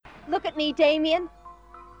Look at me, Damien.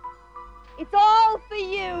 It's all for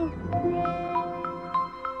you.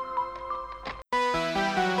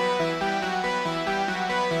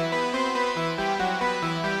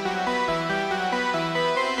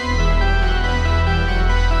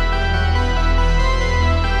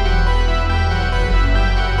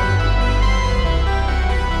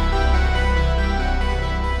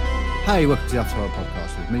 Hey, welcome to the After Hour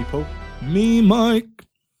Podcast with me, Paul. Me, Mike.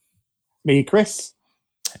 Me, Chris.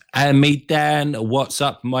 And me, Dan. What's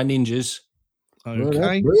up, my ninjas?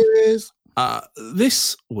 Okay.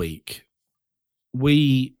 This week,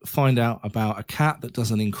 we find out about a cat that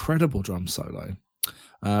does an incredible drum solo.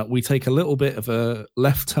 We take a little bit of a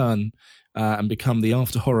left turn and become the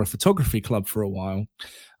After Horror Photography Club for a while.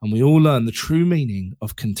 And we all learn the true meaning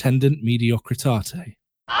of contendent mediocritate.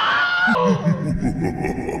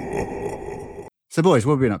 So, boys,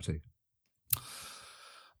 what have you been up to?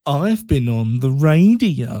 I've been on the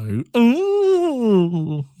radio.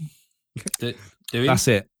 Ooh. That's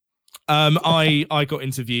it. I got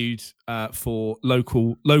interviewed for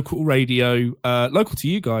local radio, local to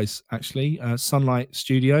you guys, actually, Sunlight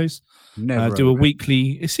Studios. Never do a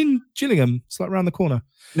weekly. It's in Gillingham. It's like around the corner.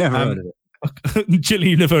 Never heard of it.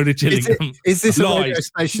 You never heard of Gillingham. Is this a radio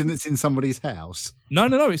station that's in somebody's house? No.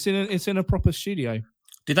 It's in a proper studio.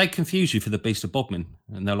 Did they confuse you for the Beast of Bodmin?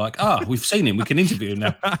 And they're like, we've seen him. We can interview him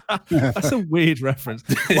now. That's a weird reference.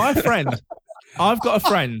 My friend, I've got a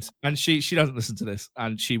friend, and she doesn't listen to this,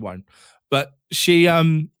 and she won't. But she's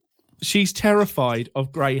terrified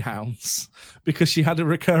of greyhounds because she had a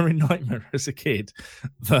recurring nightmare as a kid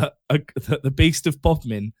that the Beast of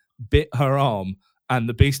Bodmin bit her arm, and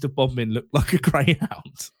the Beast of Bodmin looked like a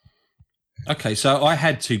greyhound. Okay, so I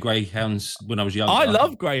had 2 greyhounds when I was younger. I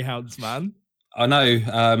love greyhounds, man. I know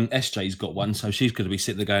SJ's got one, so she's going to be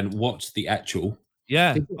sitting there going, what's the actual?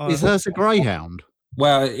 Yeah. Is hers a greyhound?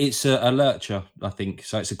 Well, it's a lurcher, I think.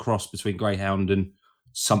 So it's a cross between greyhound and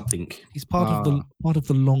something. He's part of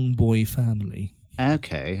the long boy family.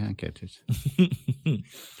 Okay, I get it.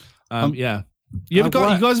 Yeah. You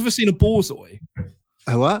guys ever seen a borzoi?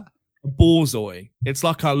 A what? A borzoi. It's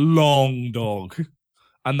like a long dog,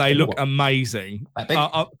 and they look amazing.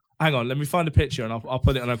 Hang on, let me find a picture and I'll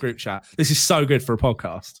put it on our group chat. This is so good for a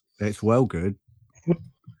podcast. It's well good.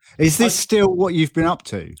 Is this still what you've been up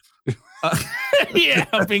to? Yeah,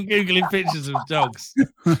 I've been Googling pictures of dogs.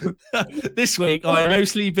 This week, I've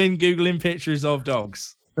mostly been Googling pictures of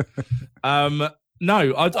dogs. No,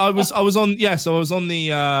 I was on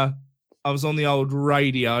the old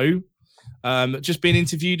radio, just being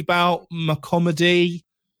interviewed about my comedy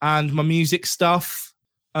and my music stuff.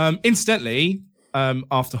 Incidentally,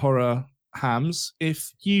 After Horror Hams,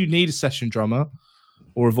 if you need a session drummer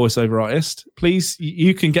or a voiceover artist, please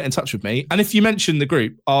you can get in touch with me. And if you mention the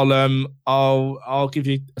group, I'll give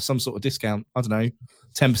you some sort of discount. I don't know,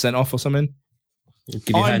 10% off or something.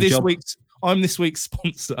 I'm this week's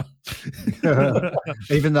sponsor.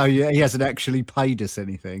 Even though he hasn't actually paid us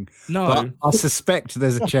anything. No, but I suspect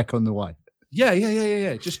there's a check on the way.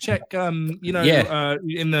 Yeah. Just check. Cool.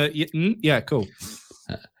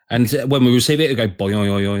 And when we receive it, it'll go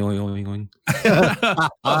boing, boing, boing.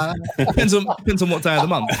 Depends on what day of the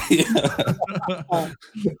month.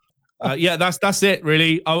 Yeah, that's it,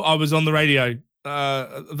 really. I was on the radio.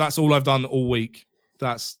 That's all I've done all week.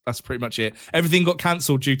 That's pretty much it. Everything got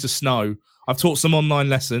cancelled due to snow. I've taught some online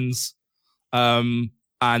lessons, and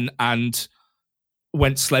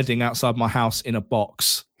went sledding outside my house in a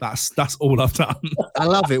box. That's all I've done. I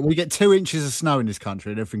love it. We get 2 inches of snow in this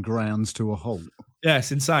country and everything grounds to a halt. Yeah,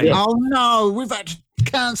 it's insane. Yeah. Oh no, we've had to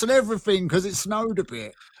cancel everything because it snowed a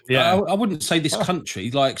bit. Yeah, I wouldn't say this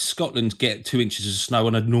country, like Scotland, get 2 inches of snow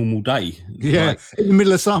on a normal day. Yeah, in the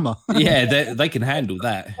middle of summer. Yeah, they can handle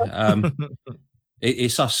that.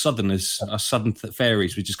 It's us Southerners, us Southern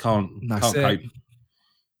fairies. We just can't cope.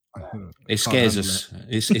 It scares us.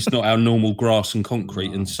 It's not our normal grass and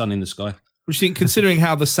concrete and sun in the sky. Which you think, considering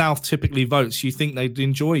how the South typically votes, you think they'd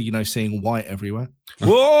enjoy, seeing white everywhere?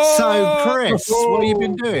 Whoa! So, Chris, what have you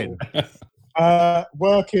been doing?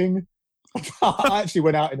 Working. I actually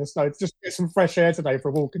went out in the snow to just get some fresh air today for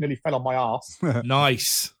a walk and nearly fell on my arse.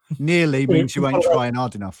 Nice. Nearly means you ain't trying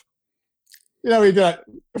hard enough. You know, you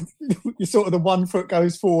sort of the one foot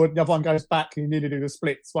goes forward, the other one goes back, and you nearly do the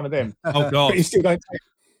splits. One of them. Oh God!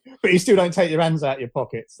 But you still don't take your hands out of your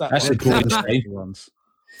pockets. That's a good ones.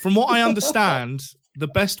 From what I understand, the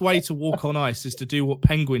best way to walk on ice is to do what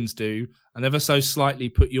penguins do, and ever so slightly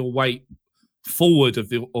put your weight forward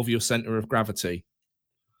of your center of gravity.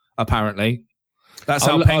 Apparently, that's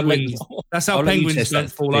how penguins don't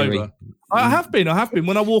fall over. I have been.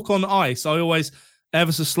 When I walk on ice, I always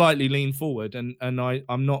ever so slightly lean forward, and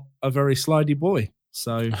I'm not a very slidey boy.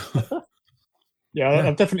 So yeah,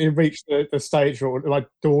 I've definitely reached the stage where my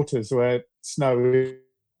daughters where snow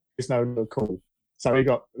is no longer cool. So we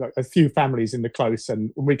got like, a few families in the close,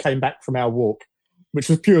 and when we came back from our walk, which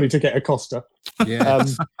was purely to get a Costa, Yeah.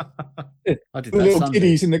 I did the little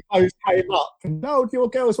kiddies in the close came up and, no, do your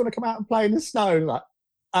girls want to come out and play in the snow? Like,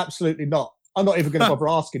 absolutely not. I'm not even going to bother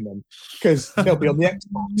asking them because they'll be on the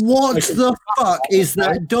Xbox. What the fuck is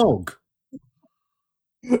that dog?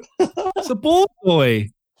 It's a ball boy.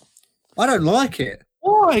 I don't like it.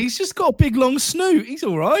 Why? He's just got a big long snoot. He's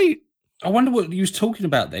all right. I wonder what you was talking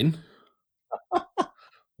about then.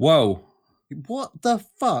 Whoa. What the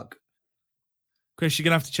fuck? Chris, you're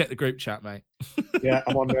going to have to check the group chat, mate. Yeah,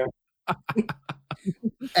 I'm on there.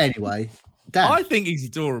 Anyway, Dan. I think he's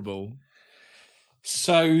adorable.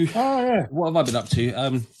 So, what have I been up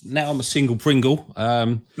to? Now I'm a single Pringle.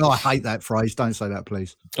 Oh, I hate that phrase. Don't say that,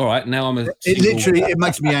 please. All right, now I'm a It literally, it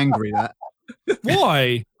makes me angry, that.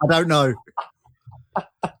 Why? I don't know. It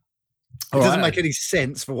doesn't right. make any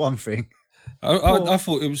sense, for one thing. I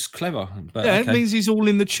thought it was clever. But Yeah, okay. it means he's all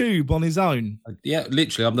in the tube on his own. Yeah,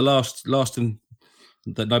 literally, I'm the last and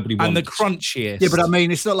that nobody wants. And the crunchiest. Yeah, but I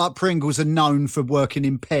mean, it's not like Pringles are known for working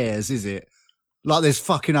in pairs, is it? Like, there's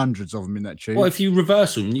fucking hundreds of them in that tube. Well, if you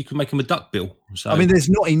reverse them, you can make them a duckbill. So I mean, there's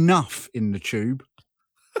not enough in the tube,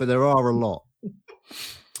 but there are a lot.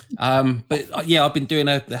 But yeah, I've been doing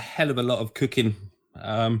a hell of a lot of cooking,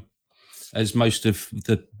 as most of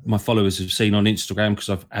my followers have seen on Instagram, because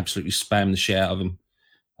I've absolutely spammed the shit out of them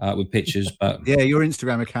with pictures. But Yeah, your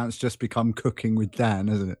Instagram account's just become Cooking with Dan,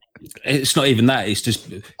 hasn't it? it's not even that. It's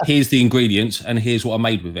just here's the ingredients and here's what I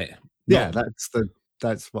made with it. Yeah,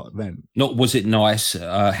 that's what I meant. Not was it nice?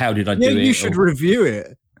 How did I do Yeah, it? you should review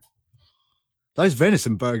it. Those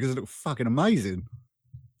venison burgers look fucking amazing.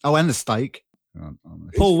 Oh, and the steak.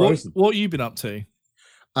 Paul, what have you been up to?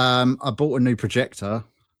 I bought a new projector.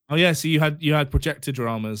 Oh yeah, so you had projector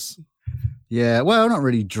dramas. Yeah, well, not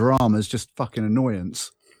really dramas, just fucking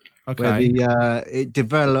annoyance. Okay. Where it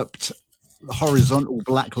developed horizontal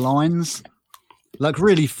black lines, like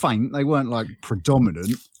really faint. They weren't like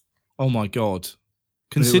predominant. Oh my god!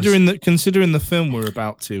 Considering the film we're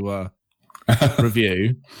about to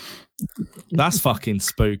review, that's fucking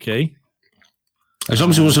spooky. As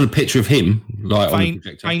long as it wasn't a picture of him, like on the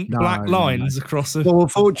projector. Faint black lines across the. Well,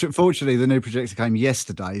 fortunately, the new projector came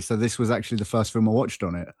yesterday, so this was actually the first film I watched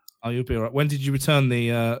on it. Oh, you'll be all right. When did you return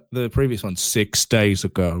the previous one? 6 days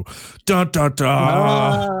ago. Da da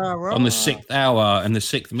da. On the 6th hour and the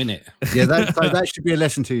 6th minute. Yeah, that should be a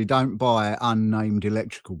lesson to you. Don't buy unnamed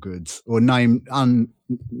electrical goods or unknown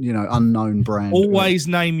brand. Always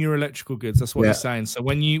name your electrical goods. That's what he's saying. So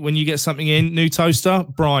when you get something in, new toaster,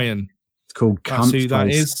 Brian. It's called That's who that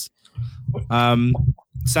is.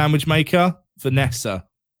 Sandwich maker, Vanessa.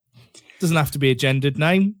 Doesn't have to be a gendered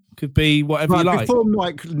name. Could be whatever you like. Before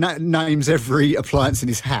Mike names every appliance in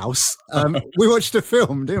his house, we watched a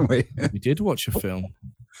film, didn't we? We did watch a film.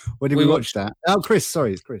 Where did we watch that? Oh, Chris.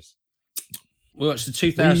 Sorry, it's Chris. We watched the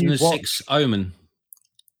 2006 Omen.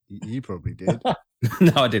 You probably did.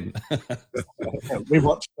 No, I didn't. We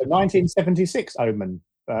watched the 1976 Omen,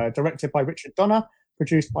 directed by Richard Donner,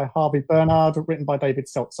 produced by Harvey Bernard, written by David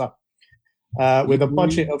Seltzer, with a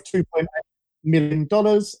budget of $2.8 million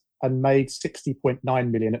and made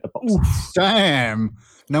 $60.9 million at the box office. Damn!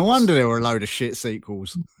 No wonder there were a load of shit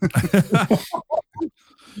sequels.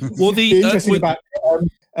 Well, the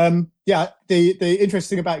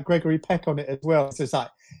interesting about Gregory Peck on it as well is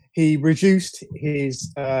that he reduced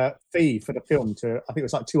his fee for the film to, I think it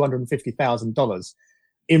was like $250,000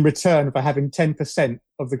 in return for having 10%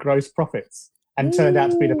 of the gross profits, and turned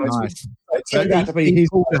out to be the most. Nice. It turned out to be his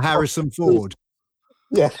Harrison Ford.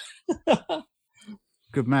 Yeah.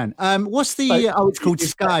 Good man. What's the? It's called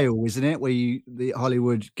Scale, isn't it? Where the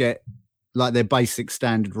Hollywood get like their basic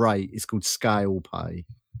standard rate. It's called Scale Pay.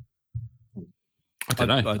 I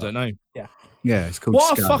don't know. Yeah, it's called.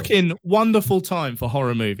 What Scale. a fucking wonderful time for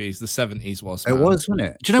horror movies. The 70s was. It man. was, wasn't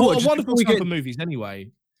it? Do you know what? A wonderful time for movies,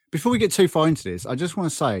 anyway. Before we get too far into this, I just want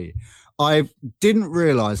to say I didn't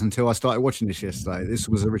realise until I started watching this yesterday. This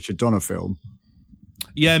was a Richard Donner film.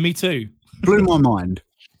 Yeah, me too. Blew my mind.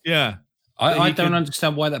 Yeah. I don't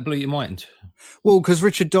understand why that blew your mind. Well, because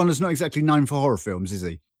Richard Donner's not exactly known for horror films, is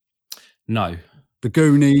he? No. The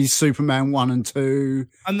Goonies, Superman 1 and 2.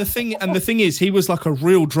 And the thing is, he was like a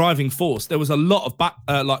real driving force. There was a lot of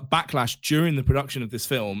backlash during the production of this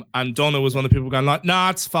film, and Donner was one of the people going like, "Nah,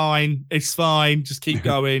 it's fine, just keep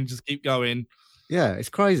going, just keep going." Yeah, it's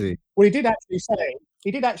crazy. Well, he did actually say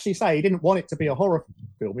he didn't want it to be a horror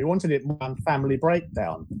film. He wanted it more on family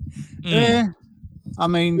breakdown. Yeah. I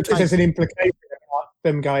mean, there's an implication about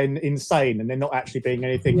them going insane and they're not actually being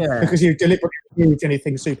anything because you deliberately removed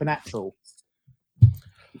anything supernatural.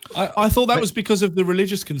 I thought that was because of the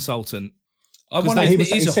religious consultant. I wonder if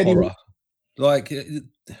it is a horror. Like,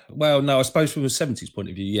 well, no, I suppose from a 70s point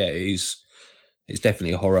of view, yeah, it's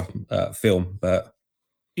definitely a horror film. But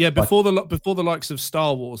yeah, before the likes of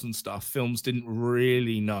Star Wars and stuff, films didn't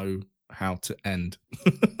really know how to end.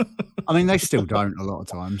 I mean, they still don't a lot of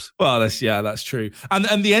times. Well, that's true.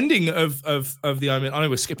 And the ending of The Omen, I know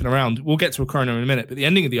we're skipping around. We'll get to a chrono in a minute, but the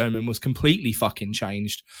ending of The Omen was completely fucking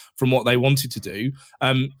changed from what they wanted to do.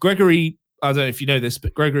 Gregory, I don't know if you know this,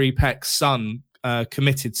 but Gregory Peck's son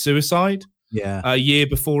committed suicide. A year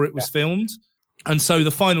before it was filmed. And so the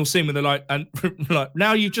final scene where they're like,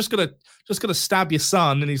 now you've just got to stab your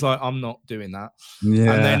son, and he's like, I'm not doing that.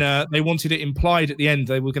 Yeah. And then they wanted it implied at the end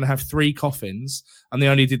they were going to have 3 coffins, and they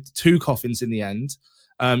only did 2 coffins in the end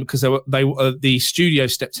because the studio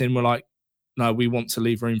stepped in. Were like, no, we want to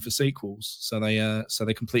leave room for sequels. So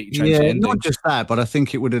they completely changed the ending. Not just that, but I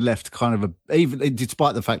think it would have left kind of even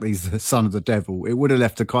despite the fact that he's the son of the devil, it would have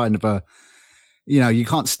left a kind of a, you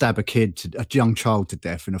can't stab a young child to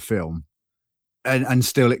death in a film. And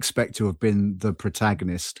still expect to have been the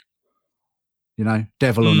protagonist,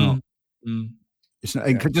 devil or not. It's not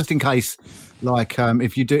just in case, like,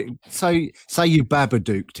 if you do, say you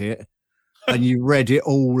Babadooked it, and you read it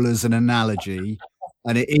all as an analogy,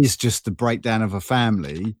 and it is just the breakdown of a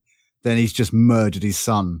family, then he's just murdered his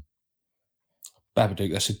son.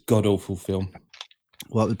 Babadook, that's a god awful film.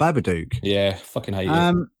 Well, the Babadook. Yeah, fucking hate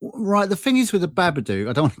it. Right, the thing is with the Babadook,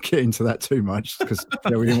 I don't want to get into that too much because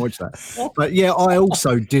we didn't watch that. But yeah, I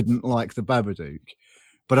also didn't like the Babadook.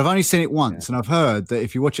 But I've only seen it once, and I've heard that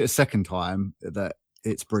if you watch it a second time, that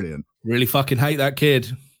it's brilliant. Really fucking hate that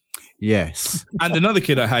kid. Yes. And another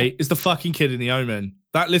kid I hate is the fucking kid in The Omen.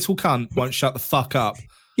 That little cunt won't shut the fuck up.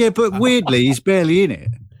 Yeah, but weirdly, he's barely in it.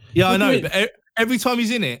 Yeah, I know, but every time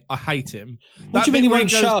he's in it, I hate him. What do you mean he won't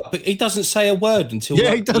shut up? But he doesn't say a word until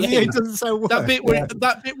he doesn't say a word. That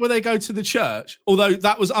bit where they go to the church, although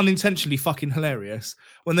that was unintentionally fucking hilarious.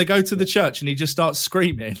 When they go to the church and he just starts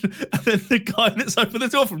screaming, and then the guy that's opened the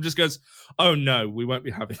door for him just goes, "Oh no, we won't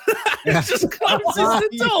be having that." He just closes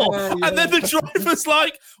the door, and then the driver's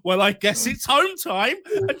like, "Well, I guess it's home time,"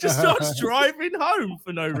 and just starts driving home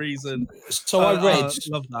for no reason. So I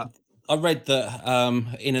love that. I read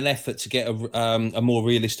that in an effort to get a more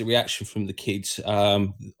realistic reaction from the kids,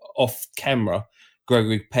 off camera,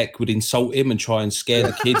 Gregory Peck would insult him and try and scare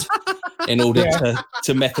the kid in order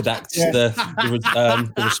to method act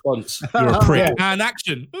the response. You're a prick. And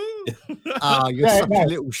action. You're such a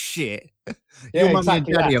little shit. Your mum and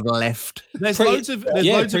daddy have left. There's loads of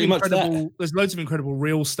incredible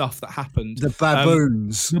real stuff that happened. The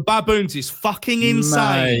baboons. The baboons is fucking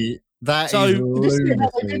insane. Mate, that is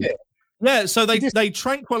lunacy. Yeah, so they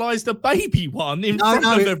tranquilized a baby one in front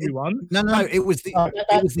of everyone. It was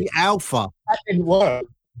the alpha. That didn't work.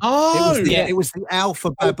 Oh, it was the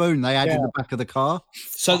alpha baboon they had in the back of the car.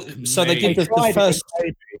 So they did the first.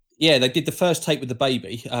 Yeah, they did the first take with the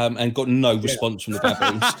baby and got no response from the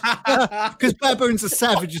baboons. Because baboons are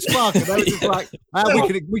savage as fuck. And they were just like,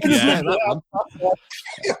 we can spare that one.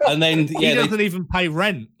 And then he doesn't even pay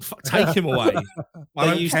rent. Take him away.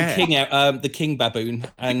 They used the king baboon,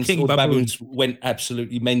 and all the baboons went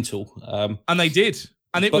absolutely mental. And they did.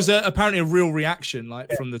 And it was apparently a real reaction,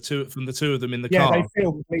 like from the two of them in the car. Yeah,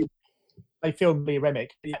 they filmed Lee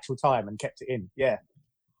Remick the actual time and kept it in. Yeah.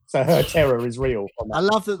 So her terror is real. I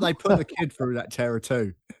love that they put the kid through that terror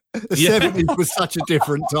too. The 70s was such a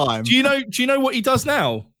different time. Do you know what he does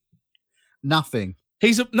now? Nothing.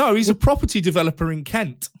 He's a property developer in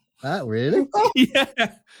Kent. Really?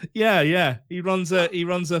 Yeah. He runs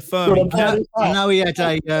a firm in Kent. I know he had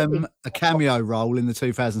a cameo role in the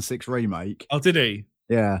 2006 remake. Oh, did he?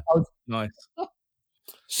 Yeah. Nice.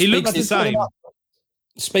 He looks the same.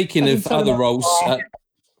 Speaking of other roles,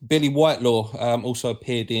 Billy Whitelaw also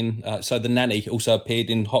appeared in. So the nanny also appeared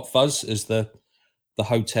in Hot Fuzz as the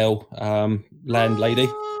hotel landlady.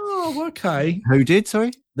 Oh, okay. Who did?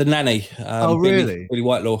 Sorry, the nanny. Really? Billy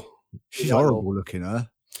Whitelaw. She's horrible looking, her.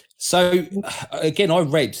 So again, I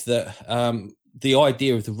read that the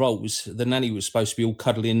idea of the roles, the nanny was supposed to be all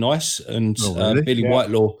cuddly and nice, and Billy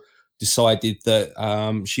Whitelaw decided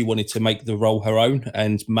that she wanted to make the role her own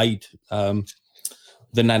and made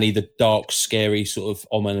the nanny the dark, scary, sort of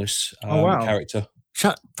ominous character.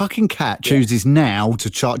 Fucking cat chooses now to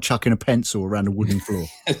chucking a pencil around a wooden floor.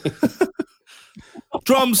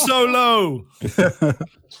 Drum solo.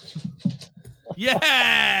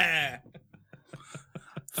 Yeah.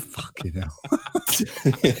 Fucking Fucking hell.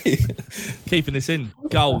 Keeping this in.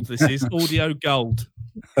 Gold. This is audio gold.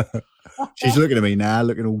 She's looking at me now,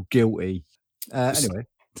 looking all guilty.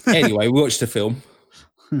 Anyway, we watched the film.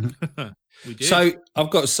 We did. So I've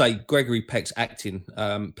got to say, Gregory Peck's acting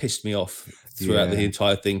pissed me off throughout the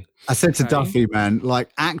entire thing. I said to Duffy, man, like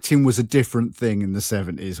acting was a different thing in the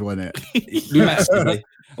 70s, wasn't it? Massively.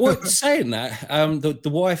 Well, saying that, the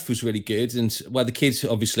wife was really good, and the kids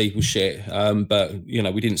obviously was shit. But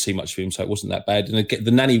we didn't see much of him, so it wasn't that bad. And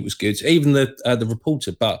the nanny was good, even the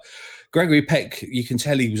reporter. But Gregory Peck, you can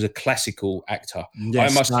tell he was a classical actor.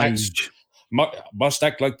 Yes, I must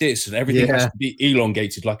act like this, and everything has to be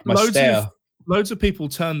elongated like my stare. Loads of people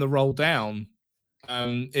turned the role down.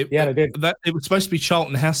 They did. It was supposed to be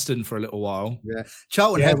Charlton Heston for a little while. Yeah,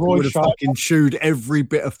 Charlton Heston would have fucking chewed every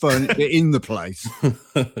bit of furniture in the place.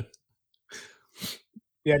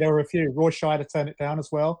 Yeah, there were a few. Roy Scheider turned it down as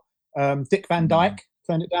well. Dick Van Dyke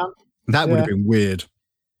turned it down. That would have been weird.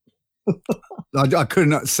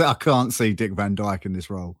 I can't see Dick Van Dyke in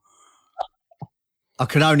this role. I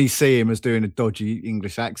can only see him as doing a dodgy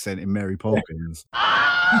English accent in Mary Poppins.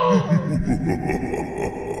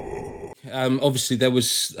 Obviously, there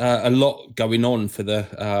was a lot going on for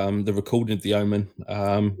the recording of The Omen.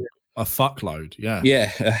 A fuckload, yeah.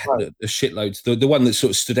 Yeah, a shitload. The one that sort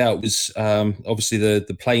of stood out was obviously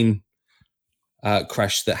the plane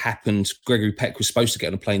crash that happened. Gregory Peck was supposed to get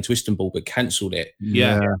on a plane to Istanbul, but cancelled it.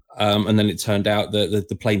 Yeah. And then it turned out that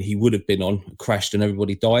the plane he would have been on crashed and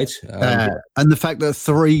everybody died. And the fact that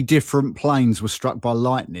 3 different planes were struck by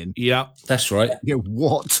lightning. Yeah. That's right. Yeah,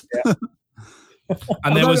 what? Yeah.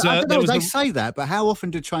 And they say that, but how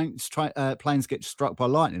often do planes get struck by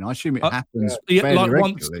lightning? I assume it happens fairly regularly.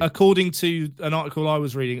 Once, according to an article I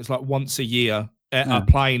was reading, it's like once a year a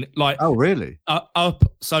plane. Like, oh, really?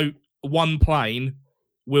 So one plane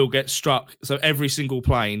will get struck. So every single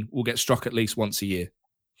plane will get struck at least once a year.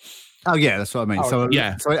 Oh yeah, that's what I mean. So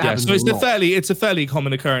it's a fairly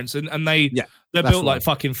common occurrence, and they're built like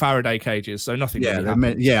fucking Faraday cages, so nothing. Yeah,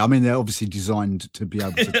 they're obviously designed to be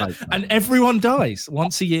able to take that. And everyone dies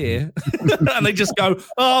once a year, and they just go,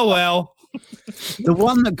 "Oh well." The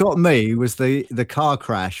one that got me was the car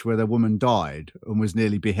crash where the woman died and was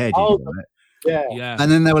nearly beheaded. Yeah.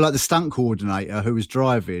 And then they were like the stunt coordinator who was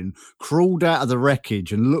driving crawled out of the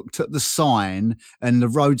wreckage and looked at the sign, and the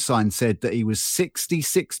road sign said that he was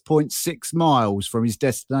 66.6 miles from his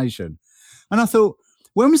destination. And I thought,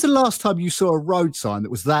 when was the last time you saw a road sign that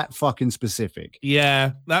was that fucking specific?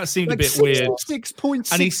 Yeah, that seemed a bit weird. 6.6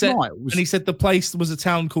 miles. And he said the place was a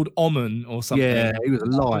town called Oman or something. Yeah, he was a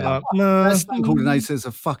liar. That stunt coordinator is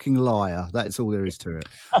a fucking liar. That's all there is to it.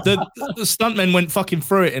 The stuntmen went fucking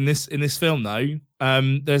through it in this film though.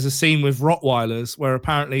 There's a scene with Rottweilers where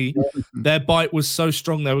apparently their bite was so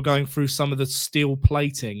strong they were going through some of the steel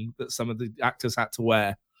plating that some of the actors had to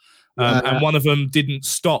wear. And one of them didn't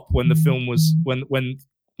stop when the film was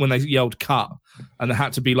when they yelled cut, and they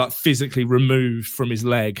had to be like physically removed from his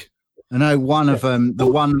leg. I know one of them, the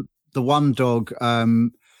one dog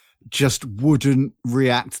just wouldn't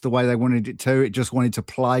react the way they wanted it to. It just wanted to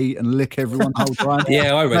play and lick everyone the whole time.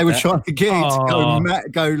 Yeah, I read they were that. trying to get it to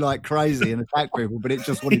go like crazy and attack people, but it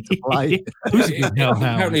just wanted to play.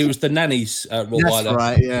 Apparently, it was the nanny's Rottweiler. That's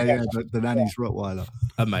right. Yeah, the nanny's Rottweiler.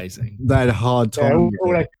 Amazing. They had a hard time.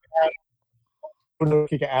 All they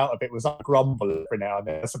could get out of it was a grumble every now and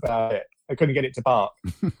then. That's about it. I couldn't get it to bark.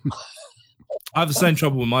 I have the same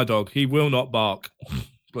trouble with my dog. He will not bark.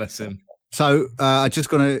 Bless him. So I just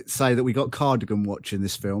going to say that we got Cardigan watching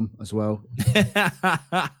this film as well.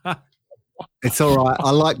 It's all right.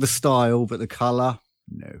 I like the style, but the colour,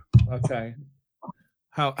 no. Okay.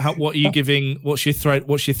 How? What are you giving? What's your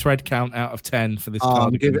thread count out of 10 for this?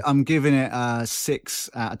 I'm giving it 6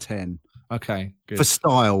 out of 10. Okay, good. For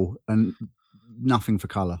style and nothing for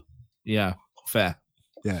colour. Yeah, fair.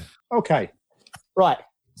 Yeah. Okay. Right.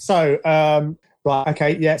 So,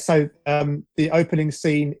 okay. Yeah. So the opening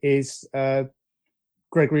scene is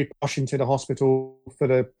Gregory rushing to the hospital for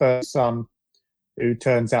the birth son, who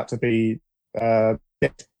turns out to be dead,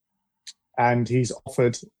 and he's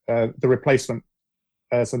offered the replacement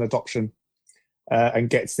as an adoption, and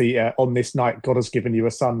gets the "on this night God has given you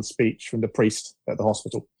a son" speech from the priest at the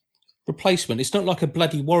hospital. Replacement. It's not like a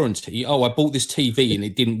bloody warranty. Oh, I bought this TV and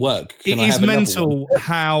it didn't work. It is mental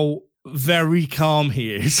how very calm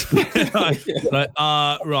he is.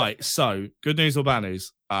 Right. So, good news or bad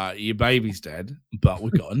news? Your baby's dead, but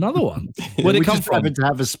we've got another one. Where'd it come from? To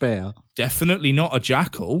have a spare. Definitely not a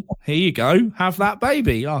jackal. Here you go. Have that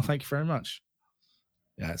baby. Oh, thank you very much.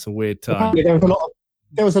 Yeah, it's a weird time.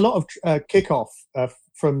 There was a lot of kickoff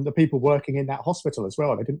from the people working in that hospital as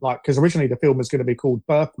well. They didn't like, because originally the film was going to be called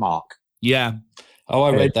Birthmark. Yeah. Oh,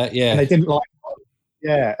 I read that. Yeah. And they didn't like.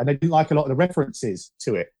 Yeah, and they didn't like a lot of the references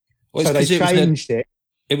to it, well, so they changed it.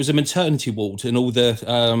 It was a maternity ward, and all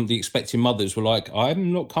the expecting mothers were like,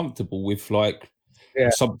 "I'm not comfortable with like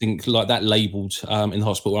something like that labelled in the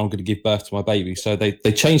hospital. I'm going to give birth to my baby." So they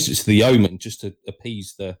changed it to The Omen just to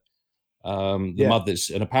appease the mothers,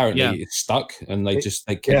 and apparently it stuck, and they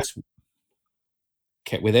kept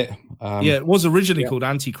with it. It was originally called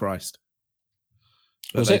Antichrist.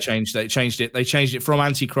 But they changed it. They changed it from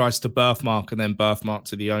Antichrist to Birthmark, and then Birthmark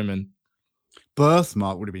to The Omen.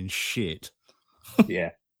 Birthmark would have been shit. Yeah.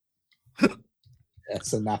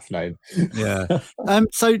 That's a naff name. Yeah.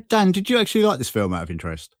 So, Dan, did you actually like this film out of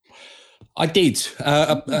interest? I did.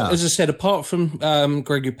 As I said, apart from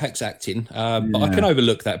Gregory Peck's acting, but I can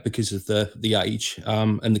overlook that because of the age,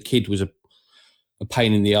 and the kid was a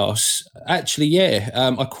pain in the arse. Actually,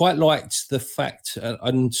 I quite liked the fact,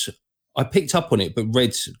 and I picked up on it, but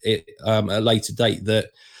read it at a later date, that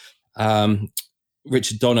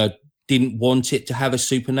Richard Donner didn't want it to have a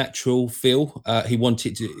supernatural feel. He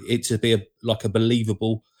wanted it to be a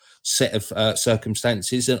believable set of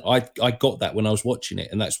circumstances, and I got that when I was watching it,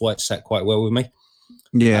 and that's why it sat quite well with me.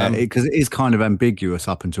 Yeah, because it is kind of ambiguous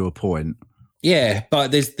up until a point. Yeah,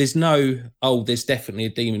 but there's no there's definitely a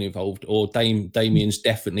demon involved, or Damien's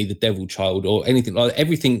definitely the devil child, or anything like that.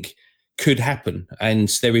 Everything could happen, and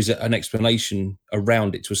there is an explanation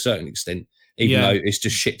around it to a certain extent, even though it's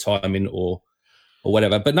just shit timing or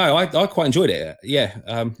whatever. But no, I quite enjoyed it. Yeah.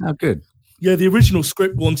 Oh, good. Yeah, the original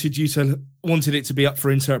script wanted it to be up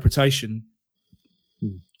for interpretation,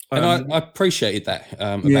 and I appreciated that.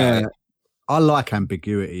 About it. I like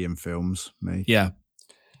ambiguity in films. Me. Yeah.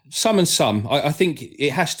 Some. I think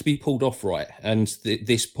it has to be pulled off right, and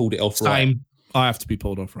this pulled it off right. I have to be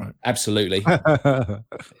pulled off right. Absolutely.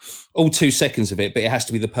 All 2 seconds of it, but it has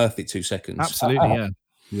to be the perfect 2 seconds. Absolutely, yeah.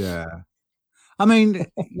 Yeah. I mean,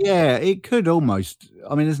 it could almost.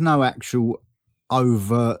 I mean, there's no actual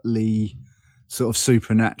overtly sort of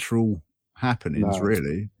supernatural happenings,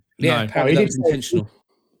 really. Yeah, no, he did intentional.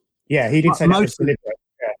 He did say most deliberate.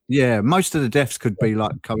 Yeah, most of the deaths could be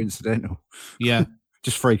like coincidental. Yeah.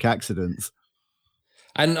 Just freak accidents.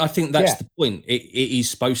 And I think that's the point. It is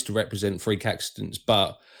supposed to represent freak accidents,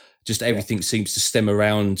 but just everything seems to stem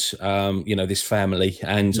around, this family,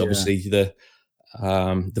 and obviously the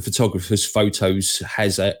photographer's photos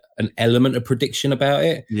has an element of prediction about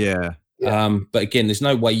it. Yeah. But again, there's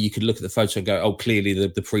no way you could look at the photo and go, "Oh, clearly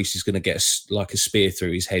the priest is going to get a spear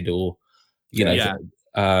through his head," or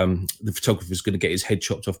the photographer's going to get his head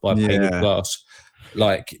chopped off by a pane of glass.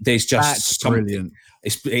 Like, there's just something. Brilliant.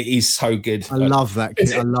 It is so good. I love that.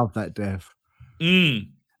 I love that death.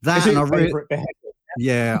 That, and I really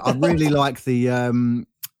like the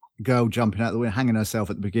really jumping out the window, hanging herself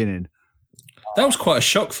at the beginning. That was quite a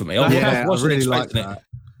shock for me. I wasn't really expecting it.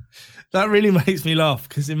 That really makes me laugh,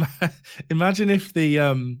 because imagine if the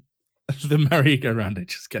merry-go-round had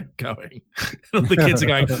just kept going. And the kids are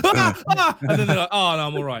going, and then they're like, "Oh no,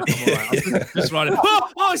 I'm all right. I'm just riding.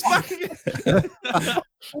 It's back again."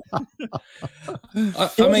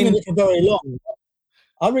 She wasn't in it for very long.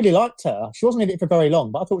 I really liked her. She wasn't in it for very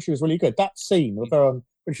long, but I thought she was really good. That scene with her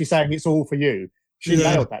when she's saying "It's all for you," she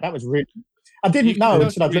nailed that. That was really. I didn't know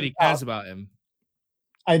until I really cares about him.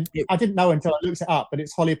 I didn't know until I looked it up, but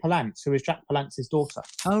it's Holly Palance, who is Jack Palance's daughter.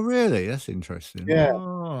 Oh, really? That's interesting. Yeah.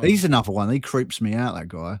 Oh. He's another one. He creeps me out, that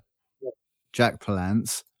guy. Yeah. Jack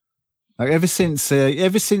Palance. Like, ever since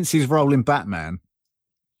his role in Batman.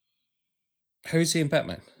 Who is he in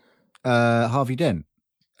Batman? Harvey Dent.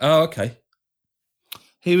 Oh, okay.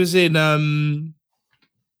 He was in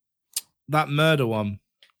that murder one.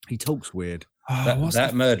 He talks weird.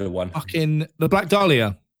 That murder one. Fucking The Black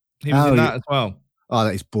Dahlia. He was in that as well. Oh,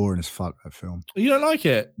 that is boring as fuck, that film. You don't like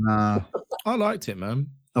it? Nah. I liked it, man.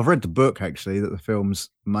 I've read the book, actually, that the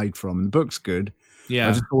film's made from, and the book's good.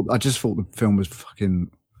 Yeah. I just thought the film was fucking...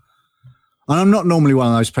 And I'm not normally one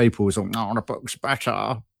of those people who's like, "No, the book's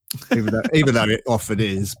better." Even though it often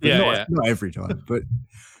is. But not every time. But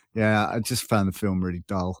yeah, I just found the film really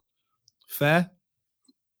dull. Fair.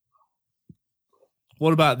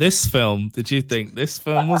 What about this film? Did you think this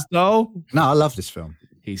film was dull? No, I love this film.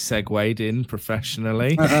 He segued in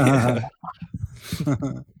professionally.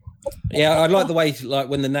 Yeah, I like the way, like,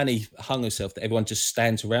 when the nanny hung herself, that everyone just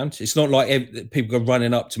stands around. It's not like people go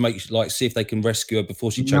running up to see if they can rescue her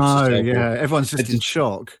before she chokes herself. Yeah, everyone's just in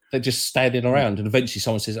shock. They're just standing around, and eventually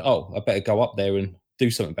someone says, "Oh, I better go up there and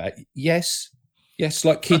do something about it." Yes,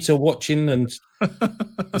 like kids are watching, and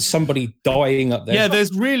There's somebody dying up there. Yeah,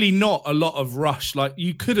 there's really not a lot of rush. Like,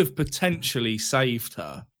 you could have potentially saved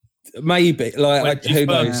her. Maybe. Like, who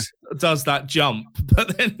knows? Does that jump?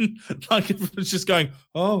 But then, like, it was just going,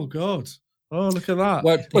 oh, God. Oh, look at that.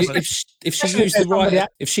 Well, if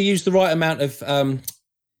she used the right amount of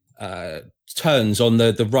turns on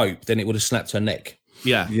the rope, then it would have snapped her neck.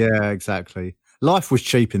 Yeah. Yeah, exactly. Life was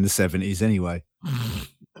cheap in the 70s anyway.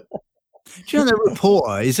 Do you know the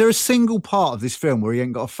reporter? Is there a single part of this film where he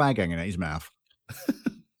ain't got a fag hanging out his mouth?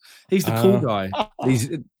 He's the cool guy.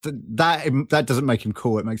 That doesn't make him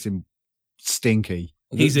cool. It makes him stinky.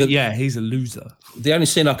 He's a loser. The only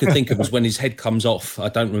scene I could think of was when his head comes off. I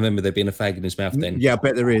don't remember there being a fag in his mouth then. Yeah, I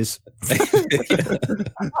bet there is.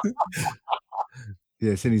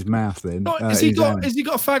 Yeah, it's in his mouth then. Has he got a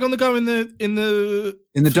fag on the go in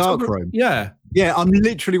the dark room? Yeah. Yeah, I'm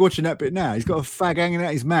literally watching that bit now. He's got a fag hanging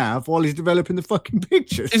out his mouth while he's developing the fucking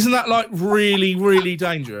pictures. Isn't that like really, really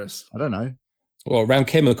dangerous? I don't know. Well, around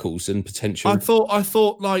chemicals and potential. I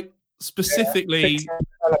thought like specifically.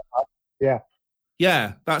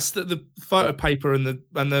 Yeah, that's the photo paper and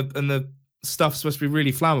the stuff's supposed to be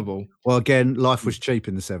really flammable. Well, again, life was cheap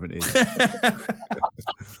in the 70s.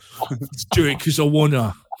 Let's do it because I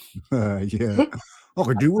wanna. Yeah, I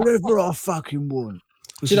can do whatever I fucking want.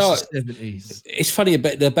 Do you know what? It's funny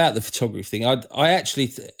about the photography thing. I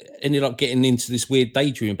actually ended up getting into this weird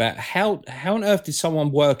daydream about how on earth did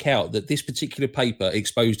someone work out that this particular paper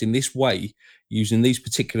exposed in this way using these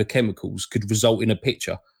particular chemicals could result in a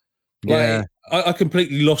picture. Yeah, I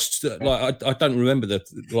completely lost. Like I don't remember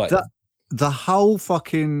the whole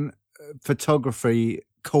fucking photography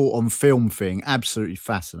caught on film thing absolutely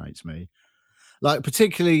fascinates me. Like,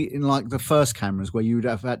 particularly in like the first cameras where you would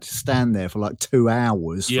have had to stand there for like 2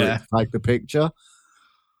 hours for it to take the picture.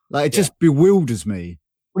 Like, it just bewilders me.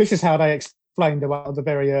 Well, this is how they explained the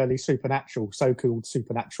very early so-called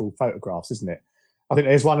supernatural photographs, isn't it? I think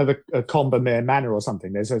there's one of the Combermere Manor or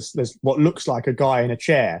something. There's what looks like a guy in a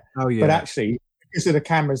chair. Oh, yeah. But actually, because of the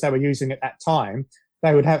cameras they were using at that time,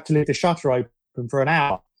 they would have to leave the shutter open for an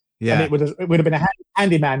hour. Yeah. And it would have been a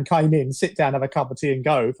handyman came in, sit down, have a cup of tea and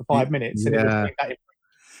go for 5 minutes. Yeah.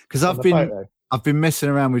 Because I've been messing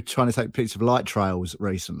around with trying to take pictures of light trails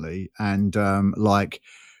recently and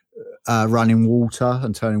running water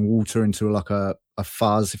and turning water into like a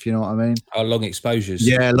fuzz, if you know what I mean. Oh, long exposures.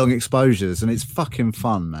 Yeah, long exposures. And it's fucking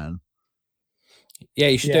fun, man. Yeah,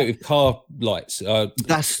 you should do it with car lights. I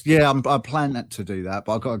plan to do that,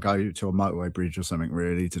 but I've got to go to a motorway bridge or something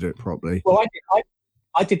really to do it properly. Well,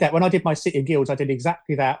 I did that when I did my City of Guilds. I did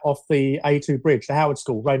exactly that off the A2 bridge, the Howard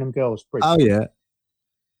School, Raynham Girls Bridge. Oh, yeah.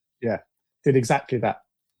 Yeah, did exactly that.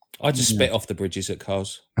 I just spit off the bridges at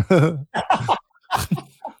cars.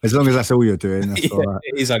 As long as that's all you're doing, that's all right.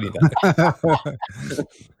 It is only that.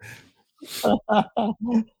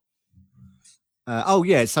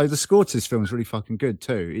 So the score to this film is really fucking good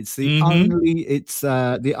too. It's the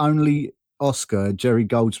only Oscar Jerry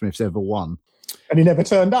Goldsmith's ever won, and he never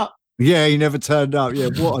turned up. Yeah, he never turned up. Yeah,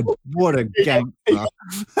 what a gangster. He got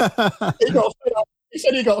fed up. He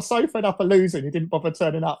said he got so fed up of losing, he didn't bother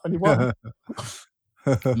turning up, and he won.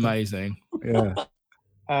 Amazing. Yeah.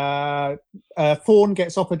 Thorne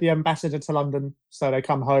gets offered the ambassador to London, so they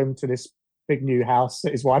come home to this big new house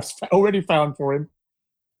that his wife's already found for him.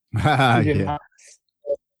 Yeah.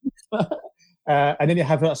 And then you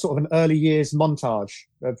have a sort of an early years montage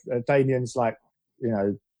of Damien's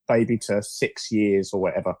baby to 6 years or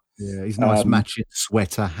whatever. Yeah, he's nice matching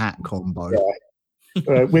sweater hat combo.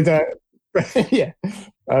 Yeah. With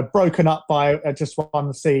broken up by just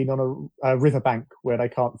one scene on a riverbank where they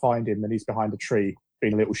can't find him and he's behind a tree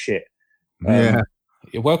being a little shit. Yeah.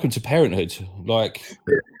 You're welcome to parenthood. Like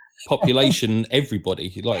population,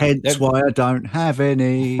 everybody. Like hence why I don't have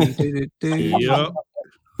any. Yeah.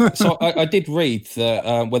 So I did read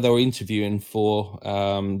that when they were interviewing for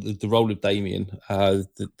the role of Damien,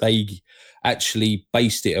 that they actually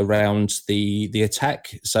based it around the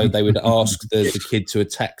attack. So they would ask the kid to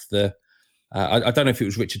attack the. I don't know if it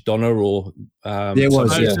was Richard Donner or. It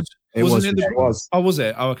was. Yeah. It was. Oh, was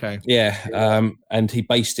it? Oh, okay. Yeah, and he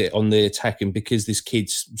based it on the attack, and because this kid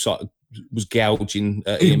sort of was gouging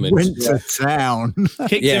at him, and went to town,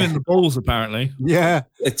 kicked him in the balls. Apparently, yeah.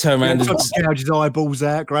 It turned around and gouged his eyeballs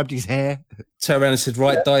out, grabbed his hair, turned around and said,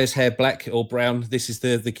 "Right, dye his hair black or brown. This is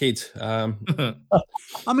the kid." I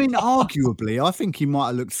mean, arguably, I think he might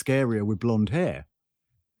have looked scarier with blonde hair.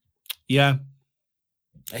 Yeah.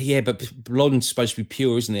 Yeah, but blonde's supposed to be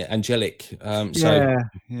pure, isn't it? Angelic. Yeah,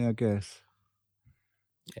 I guess.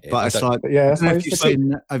 But it's like,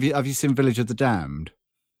 have you seen Village of the Damned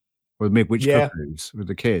with Midwich Cuckoos with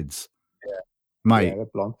the kids? Yeah. Mate, Yeah, they're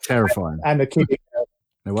blonde. terrifying. And the kid,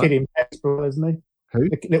 kid in Pet Cemetery, isn't he? Who?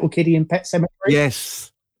 The little kiddie in Pet Cemetery.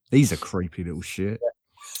 Yes, he's a creepy little shit.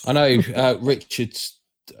 I know Richard.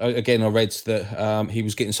 Again, I read that he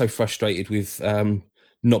was getting so frustrated with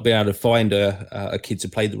not being able to find a kid to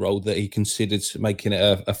play the role that he considered making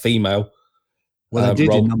it a female. Well, they did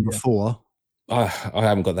role. in number 4. I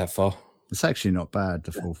haven't got that far. It's actually not bad,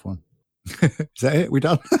 the 4th one. Is that it? We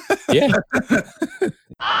done? Yeah.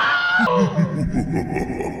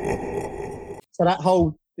 So that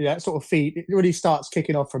whole sort of feed, it really starts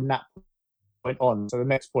kicking off from that point on. So the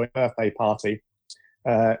next point, birthday party.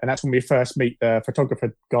 And that's when we first meet the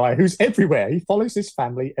photographer guy who's everywhere. He follows his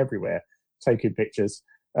family everywhere, taking pictures.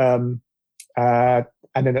 And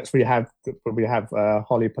then that's where we have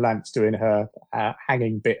Holly Palance doing her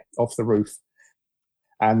hanging bit off the roof.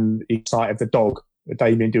 And each side of the dog,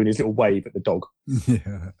 Damien doing his little wave at the dog.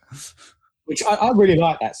 Yeah. Which I really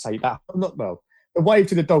like that scene. The wave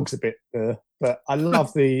to the dog's a bit, but I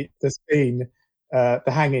love the scene, the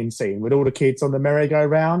hanging scene with all the kids on the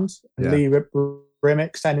merry-go-round. Yeah. Lee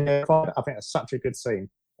Remick standing there. I think that's such a good scene.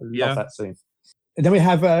 I love that scene. And then we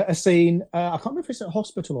have a scene, I can't remember if it's at a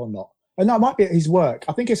hospital or not. And that might be at his work.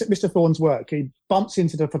 I think it's at Mr. Thorne's work. He bumps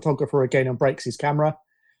into the photographer again and breaks his camera.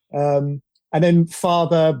 And then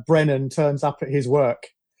Father Brennan turns up at his work,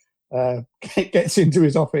 gets into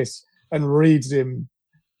his office and reads him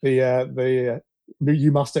the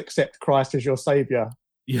 "You must accept Christ as your savior"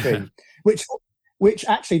 thing, which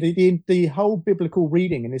actually the whole biblical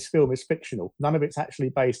reading in this film is fictional. None of it's actually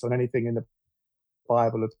based on anything in the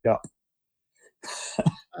Bible of Up.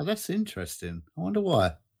 Oh, that's interesting. I wonder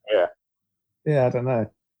why. Yeah, I don't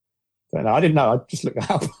know. I didn't know. I just looked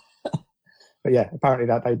it up. But yeah, apparently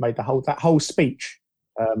that they made that whole speech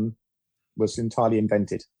was entirely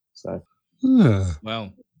invented. So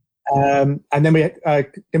well, and then we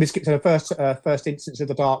skip to the first instance of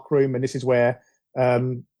the dark room, and this is where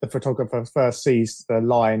the photographer first sees the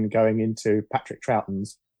line going into Patrick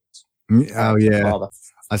Troughton's. Oh yeah, father.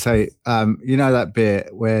 I say, you know that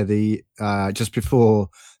bit where the just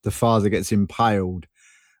before the father gets impaled,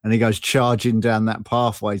 and he goes charging down that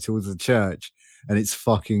pathway towards the church. And it's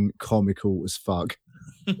fucking comical as fuck.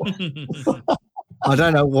 I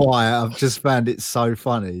don't know why. I've just found it so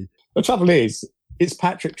funny. The trouble is, it's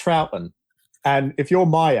Patrick Troughton. And if you're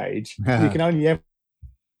my age, you can only ever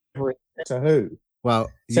to who. Well,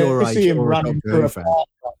 so your age, see him running through a park.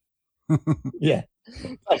 Yeah.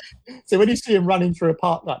 So when you see him running through a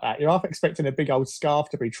park like that, you're half expecting a big old scarf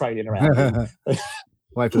to be trailing around.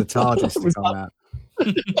 Wait for the TARDIS to come out.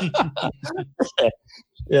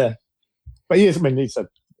 Yeah. But he is. I mean, he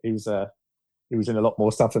was in a lot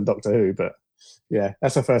more stuff than Doctor Who. But yeah,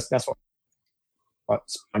 that's the first. That's what.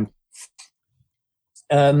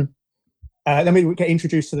 Then we get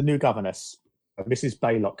introduced to the new governess, Mrs.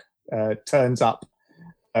 Baylock. Turns up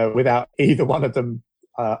without either one of them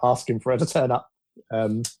asking for her to turn up,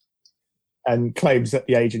 and claims that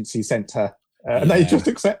the agency sent her, and they just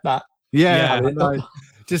accept that. Yeah.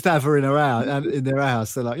 Just have her in their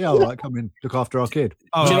house. They're like, yeah, all right, come in, look after our kid.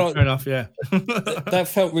 Oh, fair enough, yeah. That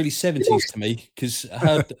felt really 70s to me because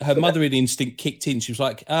her mothering instinct kicked in. She was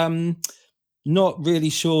like, not really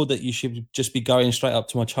sure that you should just be going straight up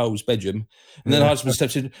to my child's bedroom. And then the husband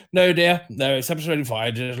steps in, no, dear, no, it's absolutely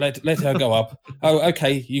fine. Just let her go up. Oh,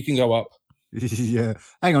 okay, you can go up. Yeah.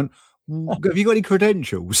 Hang on. Have you got any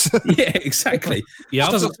credentials? Yeah, exactly. Yeah,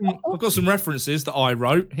 I've got some references that I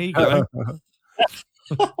wrote. Here you go.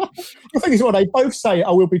 The thing is, they both say, "I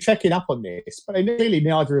will be checking up on this," but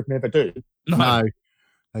neither of them ever do. No,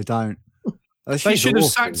 they don't. They should have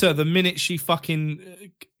sacked her the minute she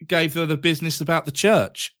fucking gave her the business about the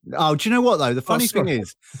church. Oh, do you know what though? The funny thing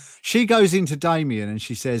is, she goes into Damien and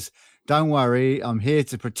she says, "Don't worry, I'm here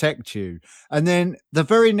to protect you." And then the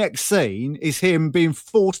very next scene is him being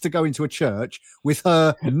forced to go into a church with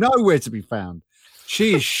her nowhere to be found.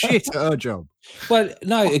 She is shit at her job. Well,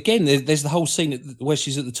 no, again, there's the whole scene where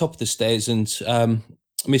she's at the top of the stairs and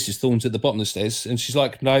Mrs. Thorne's at the bottom of the stairs. And she's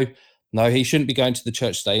like, no, he shouldn't be going to the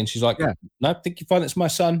church today. And she's like, no, I think you find that's my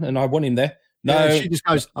son and I want him there. No. Yeah, she just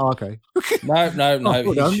goes, oh, okay. No.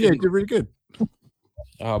 Oh, yeah, you're really good.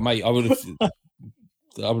 Oh, mate, I would have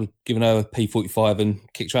given her a P45 and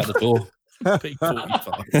kicked her out the door.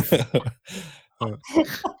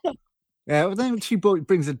 P45. Yeah, well, then she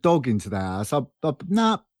brings a dog into the house.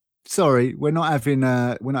 Nah, sorry, we're not having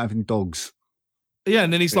dogs. Yeah,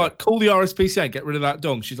 and then he's like, call the RSPCA, get rid of that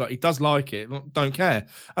dog. She's like, he does like it, don't care.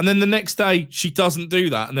 And then the next day, she doesn't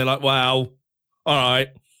do that, and they're like, well, all right,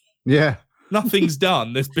 yeah, nothing's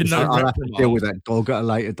done. There's been no. I'll have to deal with that dog at a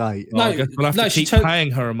later date. We'll have to keep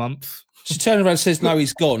paying her a month. She turns around and says, no,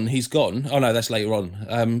 he's gone. He's gone. Oh, no, that's later on.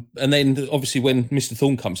 And then, obviously, when Mr.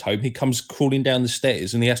 Thorne comes home, he comes crawling down the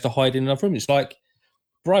stairs and he has to hide in another room. It's like,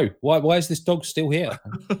 bro, why is this dog still here?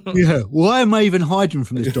 Yeah, why am I even hiding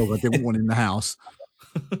from this dog I didn't want in the house?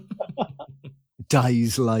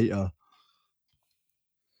 Days later.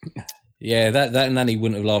 Yeah, that nanny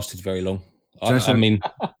wouldn't have lasted very long. I mean,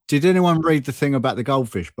 did anyone read the thing about the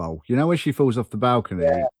goldfish bowl? You know where she falls off the balcony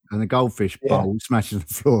and the goldfish bowl smashes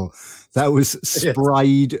the floor? That was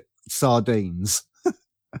sprayed sardines.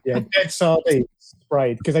 Yeah, dead sardines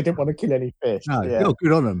sprayed because they didn't want to kill any fish. No,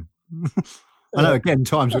 good on them. I know, again,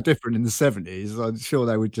 times were different in the 70s. I'm sure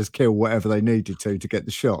they would just kill whatever they needed to get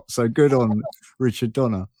the shot. So good on Richard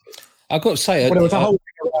Donner. I've got to say, there was a whole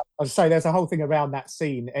thing around, there's a whole thing around that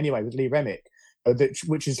scene anyway with Lee Remick,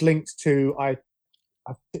 which is linked to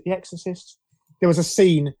The Exorcist. There was a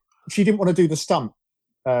scene she didn't want to do the stunt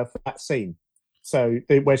for that scene, so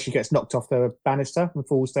where she gets knocked off the banister and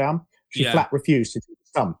falls down. She flat refused to do the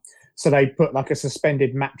stunt, so they put like a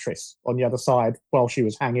suspended mattress on the other side while she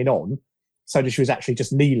was hanging on, so that she was actually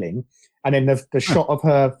just kneeling. And then the shot of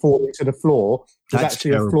her falling to the floor was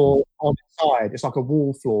actually a floor on the side. It's like a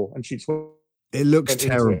wall floor, and it looks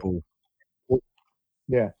terrible.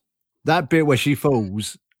 Yeah. That bit where she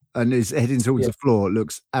falls and is heading towards the floor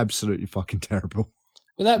looks absolutely fucking terrible.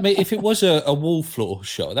 Well, that mean if it was a wall floor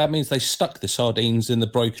shot, that means they stuck the sardines in the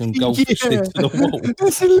broken goldfish into the wall.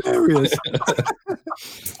 That's hilarious.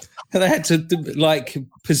 And they had to like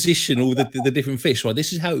position all the different fish. Right,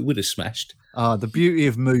 this is how it would have smashed. The beauty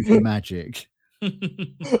of movie magic. I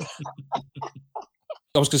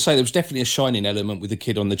was going to say there was definitely a shining element with the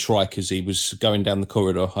kid on the trike as he was going down the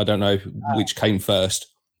corridor. I don't know which came first.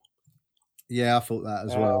 Yeah, I thought that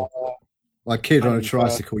as well. Like kid on a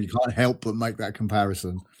tricycle, you can't help but make that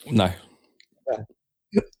comparison. No.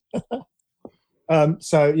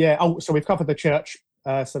 So we've covered the church.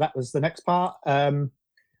 So that was the next part. Then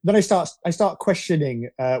I start questioning.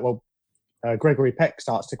 Gregory Peck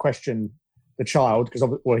starts to question the child because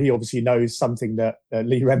he obviously knows something that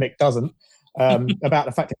Lee Remick doesn't about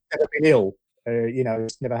the fact that he's never been ill.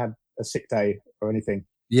 He's never had a sick day or anything.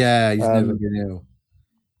 Yeah, he's never been ill.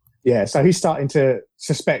 Yeah, so he's starting to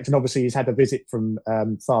suspect, and obviously he's had a visit from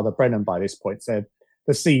Father Brennan by this point. So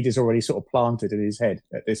the seed is already sort of planted in his head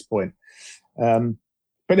at this point. But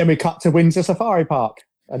then we cut to Windsor Safari Park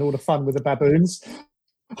and all the fun with the baboons.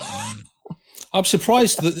 I'm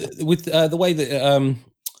surprised that with the way that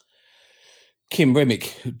Kim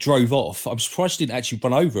Remick drove off, I'm surprised she didn't actually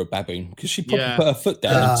run over a baboon because she probably put her foot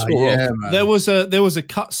down and tore off. Man. There was a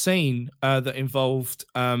cut scene that involved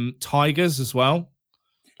tigers as well.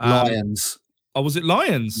 Lions. Was it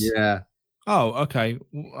lions? Yeah. Oh, okay.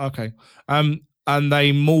 And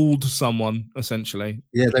they mauled someone essentially.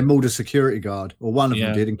 Yeah, they mauled a security guard, or one of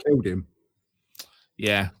them did, and killed him.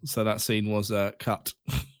 Yeah, so that scene was cut.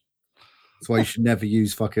 That's why you should never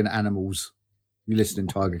use fucking animals. You listening,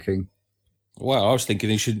 Tiger King? Well, I was thinking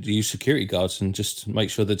you should use security guards and just make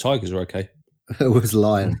sure the tigers are okay. It was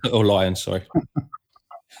lion. Or lion, sorry.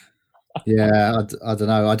 Yeah, I don't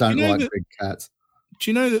know. I don't like big cats. Do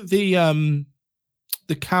you know that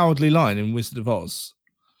the Cowardly Lion in Wizard of Oz,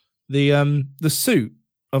 the suit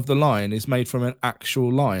of the lion is made from an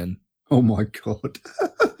actual lion? Oh my god!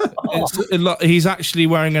 He's actually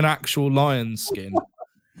wearing an actual lion skin.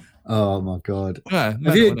 Oh my god! Yeah,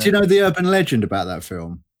 do you know the urban legend about that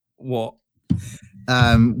film? What?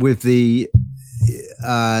 With the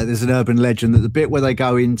there's an urban legend that the bit where they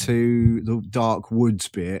go into the dark woods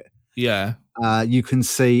bit, you can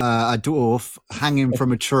see a dwarf hanging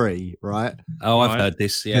from a tree, right? Oh, I've heard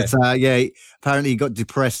this. Yeah, apparently he got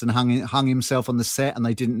depressed and hung himself on the set, and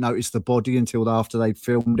they didn't notice the body until after they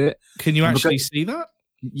filmed it. Can you actually see that?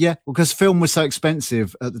 Yeah, because film was so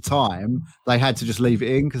expensive at the time, they had to just leave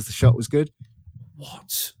it in because the shot was good.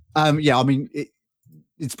 What? Yeah, I mean,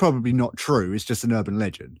 it's probably not true. It's just an urban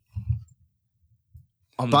legend.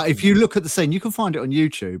 But if you look at the scene, you can find it on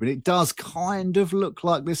YouTube, and it does kind of look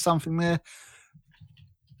like there's something there.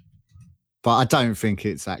 But I don't think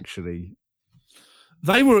it's actually.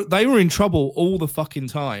 They were in trouble all the fucking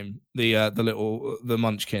time. The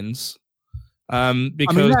Munchkins.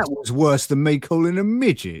 Because that was worse than me calling them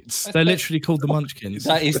midgets. They're literally called the Munchkins.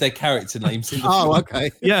 That is their character names.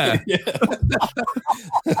 Okay. Yeah.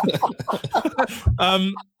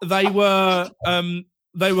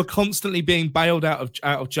 They were constantly being bailed out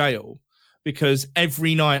of jail because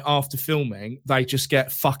every night after filming they just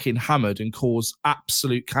get fucking hammered and cause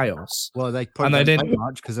absolute chaos. Well, they probably don't take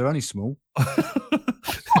much because they're only small.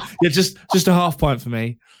 Yeah, just a half pint for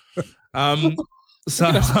me. So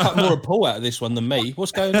you have to cut more of Paul out of this one than me.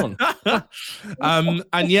 What's going on?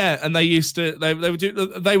 And they used to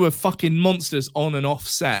they were fucking monsters on and off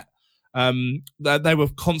set. They were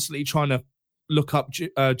constantly trying to look up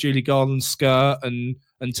Julie Garland's skirt and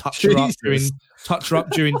touch her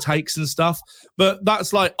up during takes and stuff. But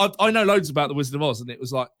that's like I know loads about the Wizard of Oz, and it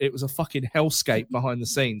was a fucking hellscape behind the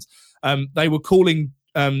scenes. They were calling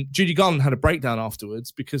Judy Garland had a breakdown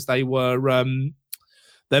afterwards because they had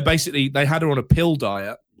her on a pill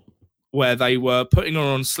diet where they were putting her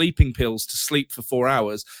on sleeping pills to sleep for 4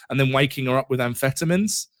 hours and then waking her up with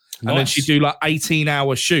amphetamines. Nice. And then she'd do like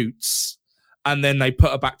 18-hour shoots and then they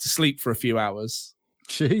put her back to sleep for a few hours.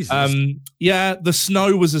 Jesus. The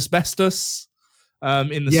snow was asbestos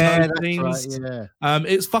in the snow scenes. Right, yeah.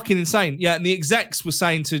 It's fucking insane. Yeah, and the execs were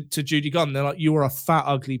saying to Judy Garland, they're like, "You are a fat,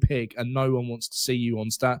 ugly pig, and no one wants to see you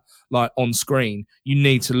on screen. You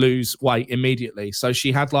need to lose weight immediately." So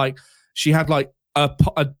she had a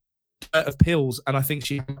of pills, and I think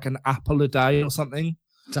she had like an apple a day or something.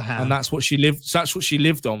 And that's what she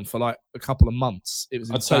lived on for like a couple of months. It was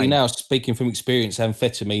insane. I'd tell you now, speaking from experience,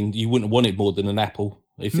 amphetamine, you wouldn't have wanted more than an apple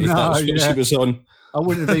if that was what she was on. I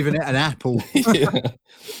wouldn't have even hit an apple.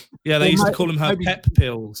 Yeah, they used to call them her pep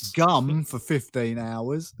pills. Gum for 15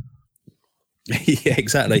 hours. Yeah,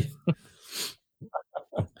 exactly.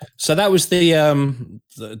 So that was the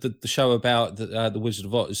show about the Wizard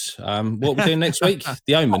of Oz. What we're doing next week?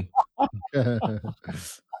 The Omen.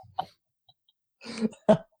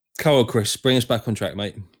 Carl, Chris, bring us back on track,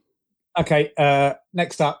 mate. Okay,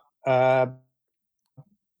 next up, Remix,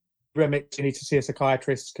 you need to see a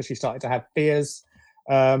psychiatrist because she started to have fears.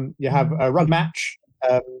 You have a rug match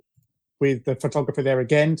with the photographer there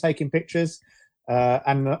again taking pictures,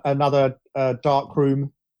 and another dark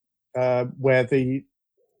room where the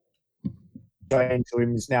angel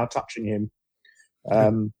is now touching him.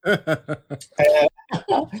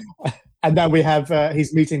 And then we have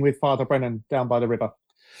his meeting with Father Brennan down by the river.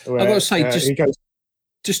 I've got to say,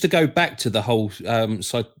 just to go back to the whole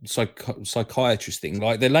psychiatrist thing,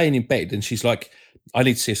 like they're laying in bed and she's like, "I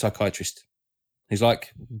need to see a psychiatrist." He's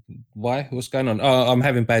like, "Why? What's going on?" "Oh, I'm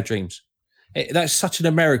having bad dreams." That's such an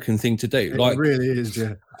American thing to do. It really is,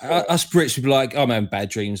 yeah. Us Brits would be like, "I'm having bad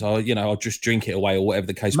dreams. I'll just drink it away," or whatever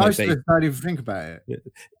the case Most may be. Most of us don't even think about it.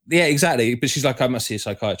 Yeah, exactly. But she's like, "I must see a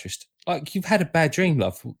psychiatrist." Like, you've had a bad dream,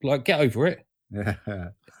 love. Like, get over it. Yeah.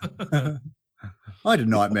 I had a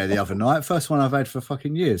nightmare the other night. First one I've had for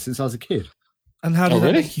fucking years since I was a kid. And how did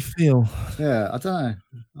that make you feel? Yeah, I don't know.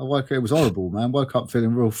 I woke up, it was horrible, man. Woke up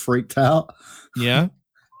feeling real freaked out. Yeah?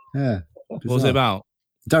 Yeah. What was it about?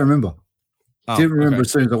 Don't remember. Oh, didn't remember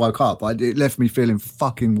as soon as I woke up. It left me feeling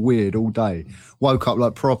fucking weird all day. Woke up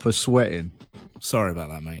like proper sweating. Sorry about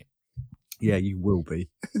that, mate. Yeah, you will be.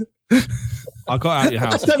 I got out of your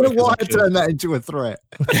house. I don't know why I turned that into a threat.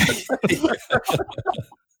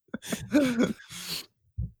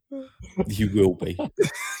 You will be.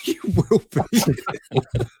 You will be.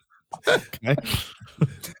 Okay.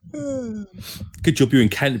 Good job you're in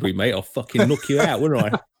Canterbury, mate. I'll fucking knock you out,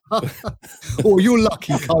 wouldn't I? Oh, you're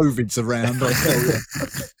lucky COVID's around, I tell you.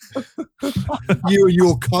 You and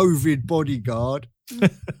your COVID bodyguard.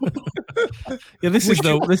 Yeah, this is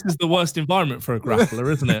the worst environment for a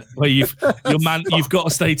grappler, isn't it? Where you've got to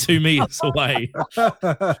stay 2 meters away.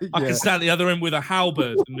 I can stand at the other end with a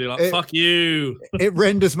halberd and be like, "Fuck you." It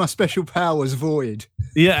renders my special powers void.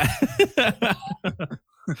 Yeah.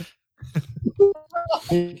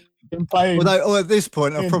 Although at this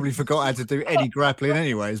point, I've probably forgot how to do any grappling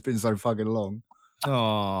anyway. It's been so fucking long.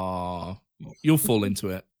 Oh, you'll fall into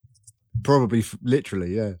it. Probably,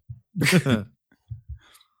 literally, yeah.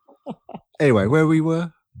 Anyway, where we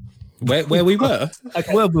were? Where we were?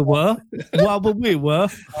 Okay. Where we were? Yeah,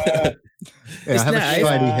 I have a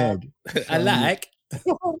shiny head. I like.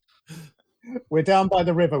 We're down by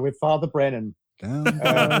the river with Father Brennan. Down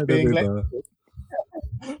by the river.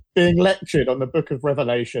 Being lectured on the Book of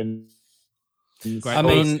Revelation. I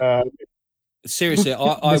mean, seriously,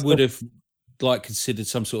 I would have considered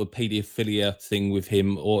some sort of paedophilia thing with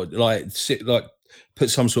him, or put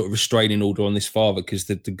some sort of restraining order on this father, because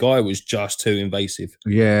the guy was just too invasive.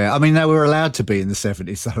 Yeah, I mean, they were allowed to be in the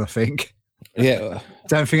 70s, though, I think. Yeah.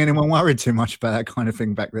 Don't think anyone worried too much about that kind of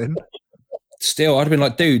thing back then. Still, I'd have been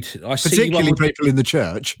like, dude, particularly people in the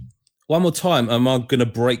church. One more time, am I going to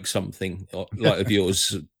break something of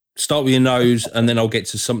yours? Start with your nose, and then I'll get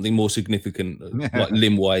to something more significant, like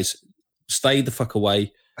limb-wise. Stay the fuck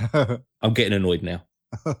away. I'm getting annoyed now.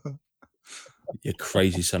 You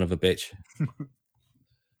crazy son of a bitch.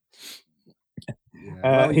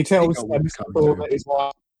 He tells that his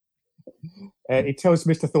wife He tells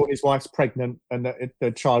Mr. Thorne his wife's pregnant and that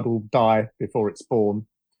the child will die before it's born.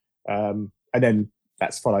 And then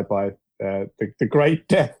that's followed by the great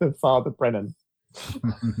death of Father Brennan.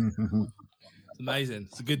 It's amazing.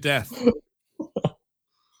 It's a good death.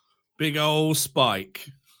 Big old Spike.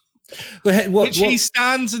 Which he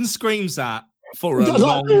stands and screams at for a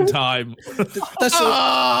long time. That's what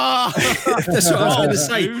I was going to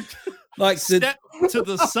say. Dude. Like Step to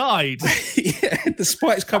the side. Yeah, the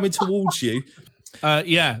Spike's coming towards you.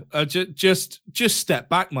 Just step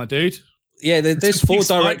back, my dude. Yeah, there's 4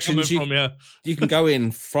 directions you can go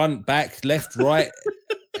in: front, back, left, right.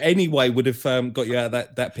 Any way would have got you out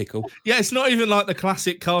of that pickle. Yeah, it's not even like the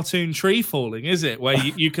classic cartoon tree falling, is it? Where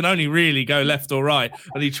you can only really go left or right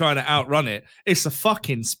and you're trying to outrun it. It's a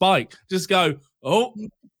fucking Spike. Just go, oh,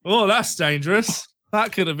 that's dangerous.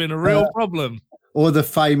 That could have been a real problem. Or the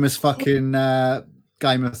famous fucking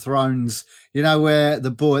Game of Thrones, you know, where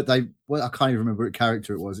the boy, I can't even remember what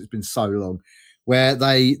character it was. It's been so long. Where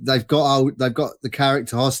they've got the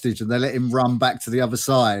character hostage and they let him run back to the other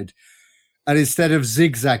side. And instead of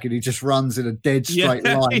zigzagging, he just runs in a dead straight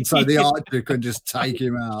line, so the archer can just take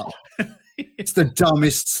him out. It's the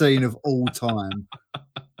dumbest scene of all time.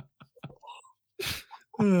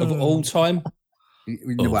 Of all time?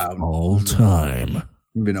 Of all time.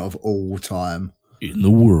 Maybe not of all time. In the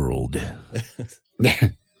world.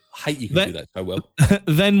 I hate you can do that so well.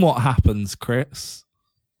 Then what happens, Chris?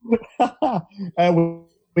 We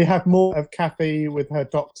have more of Kathy with her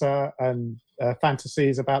doctor and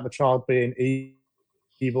fantasies about the child being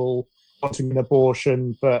evil, wanting an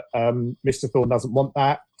abortion, but Mr. Thorne doesn't want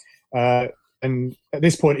that. And at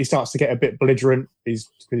this point, he starts to get a bit belligerent. Because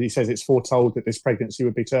he says it's foretold that this pregnancy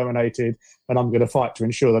would be terminated, and I'm going to fight to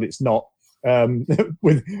ensure that it's not.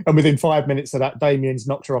 Within 5 minutes of that, Damien's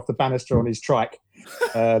knocked her off the banister on his trike.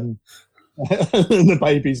 And the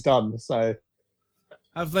baby's done. So,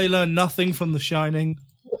 have they learned nothing from The Shining?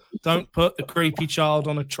 Don't put the creepy child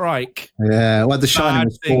on a trike. Yeah, well, The Shining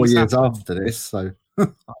was 4 years after this, so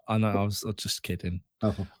I know. I was just kidding.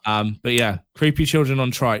 Oh. But yeah, creepy children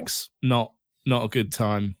on trikes, not a good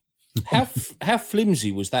time. How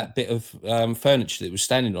flimsy was that bit of furniture that was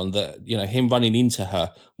standing on? That, you know, him running into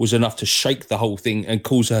her was enough to shake the whole thing and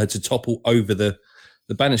cause her to topple over the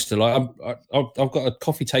banister. Like I've got a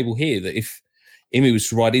coffee table here that if Imi was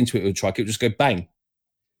to ride into it with a trike, it would just go bang.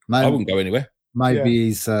 I wouldn't go anywhere. Maybe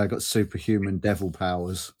he's got superhuman devil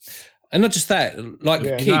powers. And not just that, like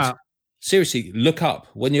a kid, seriously, look up.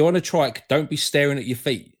 When you're on a trike, don't be staring at your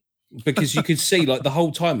feet, because you could see like the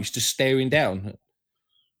whole time he's just staring down.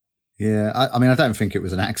 Yeah, I mean, I don't think it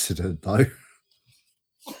was an accident, though.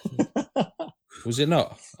 Was it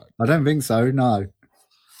not? I don't think so, no. I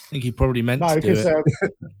think he probably meant to do it.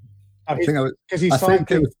 I think it was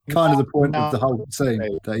kind of the point of the whole scene,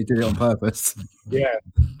 that he did it on purpose. Yeah.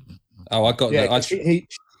 Oh, I got that.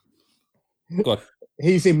 Go on.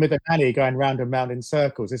 He's in with the nanny going round and round in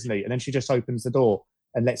circles, isn't he? And then she just opens the door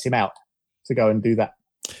and lets him out to go and do that.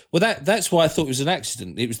 Well, that's why I thought it was an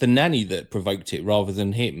accident. It was the nanny that provoked it rather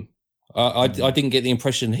than him. I didn't get the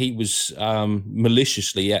impression he was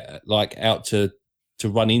maliciously out to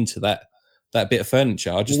run into that bit of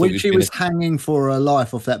furniture. I just when she was hanging for her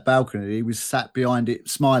life off that balcony, he was sat behind it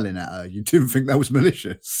smiling at her. You didn't think that was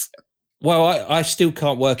malicious? Well, I still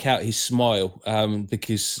can't work out his smile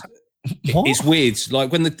because it's weird.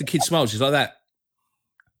 Like when the kid smiles, he's like that.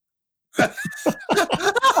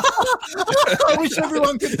 I wish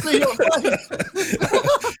everyone could see your face.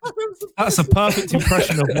 That's a perfect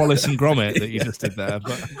impression of Wallace and Gromit that you just did there.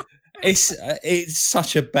 But it's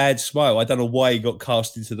such a bad smile. I don't know why he got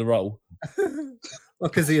cast into the role. Well,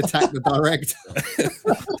 because he attacked the director.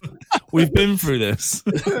 We've been through this.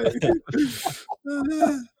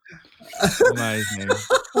 Amazing.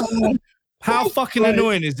 How fucking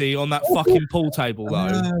annoying is he on that fucking pool table, though?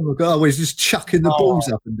 Oh my god, he's just chucking the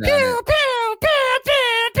balls up and down.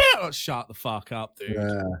 Shut the fuck up, dude.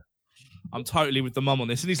 Yeah. I'm totally with the mum on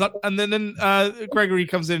this. And he's like, and then Gregory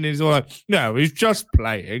comes in and he's all like, no, he's just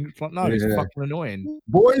playing. It's like, no, he's fucking annoying.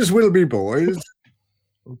 Boys will be boys.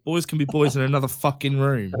 Boys can be boys in another fucking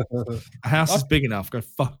room. The house is big enough. Go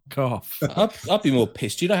fuck off. I'd be more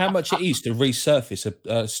pissed. Do you know how much it is to resurface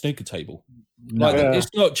a snooker table? No. It's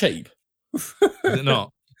not cheap. Is it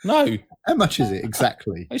not? No. How much is it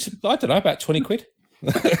exactly? I don't know, about 20 quid.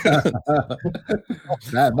 That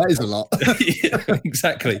is a lot. Yeah,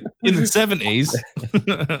 exactly. In the 70s.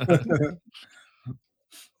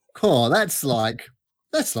 Cool, that's like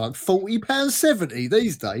 £40.70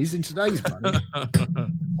 these days in today's money.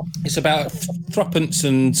 It's about threepence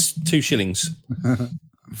and 2 shillings.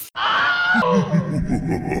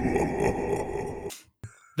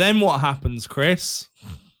 Then what happens, Chris?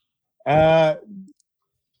 Then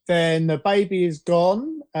the baby is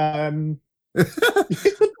gone. The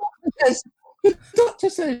doctor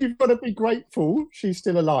says you've got to be grateful she's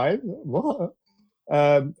still alive. What?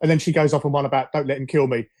 And then she goes off on one about don't let him kill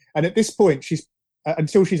me. And at this point, she's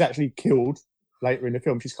until she's actually killed later in the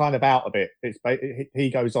film, she's kind of out of it. He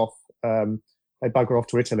goes off. They bugger off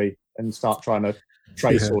to Italy and start trying to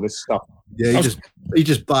trace all this stuff. Yeah, he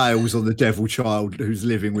just bails on the devil child who's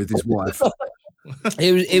living with his wife.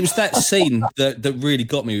 It was that scene that really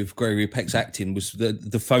got me with Gregory Peck's acting was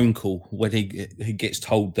the phone call when he gets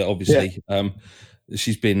told that obviously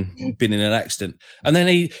she's been in an accident, and then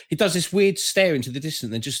he does this weird stare into the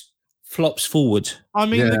distance and just flops forward. I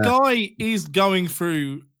mean, the guy is going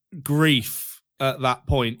through grief at that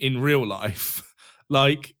point in real life.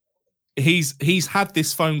 Like he's had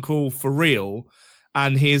this phone call for real,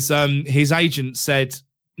 and his agent said,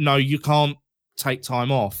 "No, you can't take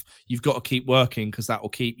time off. You've got to keep working because that will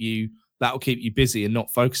keep you busy and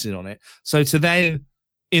not focusing on it." So to then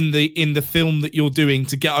in the film that you're doing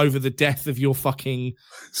to get over the death of your fucking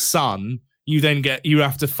son, you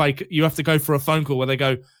have to go for a phone call where they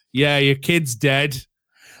go, "Yeah, your kid's dead."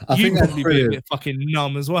 You probably be a bit fucking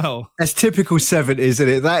numb as well. That's typical 70s, isn't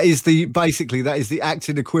it? That is the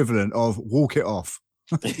acting equivalent of walk it off.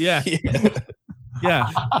 Yeah. Yeah.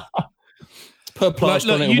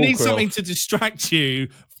 You need something to distract you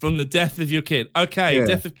from the death of your kid. Okay,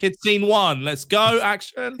 death of kid scene 1. Let's go,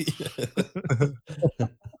 action.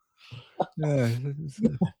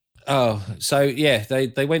 So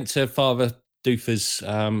they went to Father Doofer's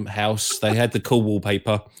house. They had the cool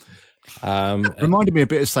wallpaper. Reminded me a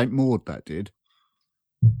bit of St. Maud, that did.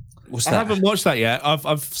 What's that? I haven't watched that yet.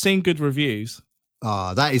 I've seen good reviews.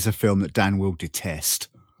 That is a film that Dan will detest.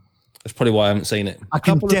 That's probably why I haven't seen it. I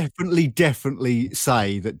can definitely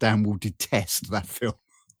say that Dan will detest that film.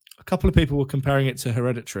 A couple of people were comparing it to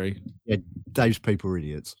Hereditary. Yeah, Dave's people are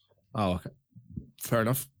idiots. Oh, okay. Fair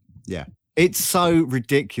enough. Yeah. It's so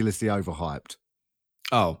ridiculously overhyped.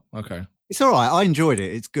 Oh, okay. It's all right. I enjoyed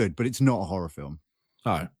it. It's good, but it's not a horror film.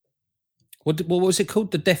 Oh. What was it called?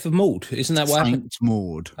 The Death of Maud? Isn't that what happened? Saint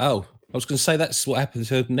Maud. Oh, I was going to say that's what happened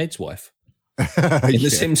to Ned's wife. In The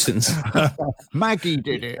Simpsons. Maggie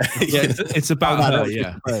did it. Yeah, it's about her,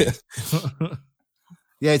 yeah.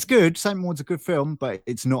 Yeah, it's good. St. Maud's a good film, but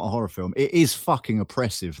it's not a horror film. It is fucking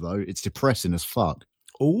oppressive, though. It's depressing as fuck.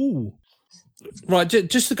 Ooh. Right,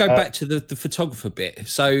 just to go back to the photographer bit.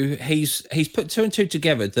 So he's put 2 and 2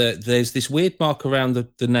 together that there's this weird mark around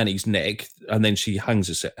the nanny's neck, and then she hangs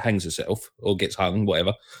herself or gets hung,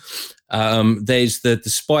 whatever. There's the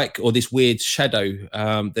spike or this weird shadow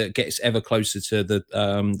that gets ever closer to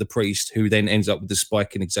the priest, who then ends up with the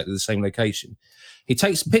spike in exactly the same location. He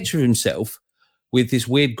takes a picture of himself with this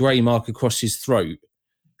weird grey mark across his throat.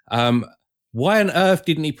 Why on earth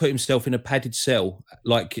didn't he put himself in a padded cell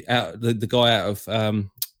like the guy out of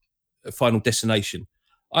Final Destination?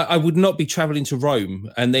 I would not be travelling to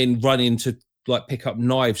Rome and then running to like pick up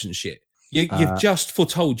knives and shit. You've just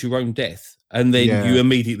foretold your own death, and then you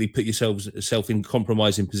immediately put yourself in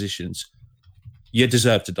compromising positions. You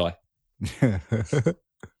deserve to die.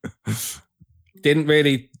 Didn't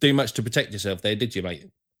really do much to protect yourself there, did you, mate?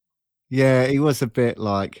 Yeah, he was a bit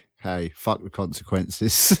like, hey, fuck the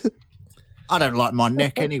consequences. I don't like my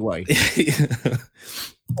neck anyway.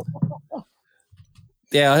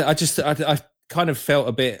 Yeah, I kind of felt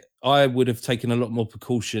a bit, I would have taken a lot more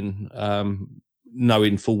precaution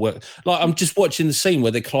knowing full well. Like, I'm just watching the scene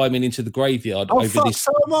where they're climbing into the graveyard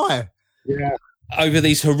so am I. Yeah. Over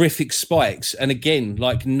these horrific spikes. And again,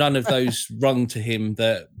 like none of those rung to him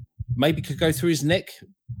that maybe could go through his neck.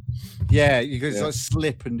 Yeah, you could like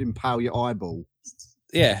slip and impale your eyeball.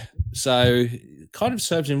 Yeah, so kind of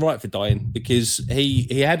serves him right for dying because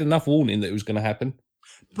he had enough warning that it was going to happen.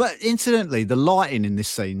 But incidentally, the lighting in this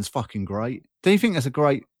scene is fucking great. Do you think that's a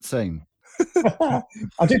great scene? I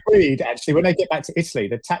did read, actually, when they get back to Italy,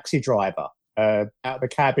 the taxi driver out of the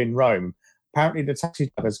cab in Rome, apparently the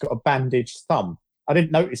taxi driver's got a bandaged thumb. I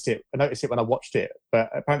didn't notice it. I noticed it when I watched it, but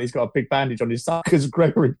apparently he's got a big bandage on his thumb because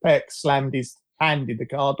Gregory Peck slammed his hand in the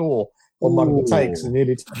car door on one of the takes and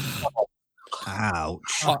nearly...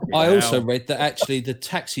 Ouch. I also read that actually the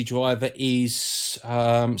taxi driver is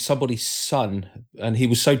somebody's son, and he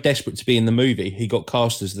was so desperate to be in the movie, he got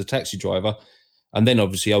cast as the taxi driver, and then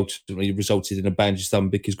obviously ultimately resulted in a bandaged thumb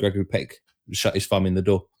because Gregory Peck shut his thumb in the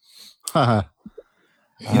door. You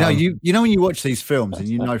know when you watch these films and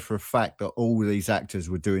you know for a fact that all these actors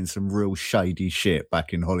were doing some real shady shit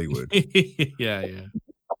back in Hollywood. Yeah.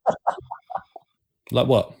 Like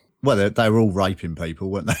what? Well, they were all raping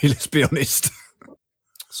people, weren't they? Let's be honest.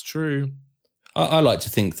 It's true. I like to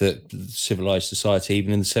think that civilized society,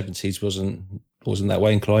 even in the 70s, wasn't that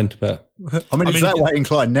way inclined. But I mean, it's that way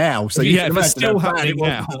inclined now. So you can it's imagine still how bad happening it was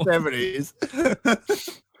now. in the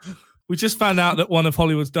 70s. We just found out that one of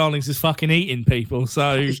Hollywood's darlings is fucking eating people.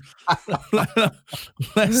 So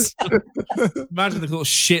let's imagine the sort of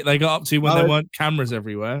shit they got up to when there weren't cameras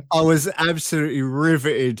everywhere. I was absolutely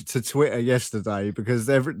riveted to Twitter yesterday because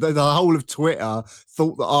the whole of Twitter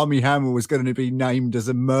thought that Armie Hammer was going to be named as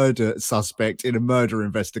a murder suspect in a murder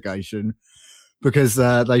investigation because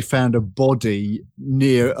they found a body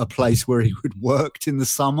near a place where he had worked in the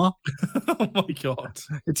summer. Oh my God.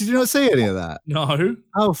 Did you not see any of that? No.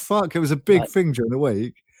 Oh, fuck. It was a big thing during the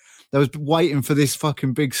week. They was waiting for this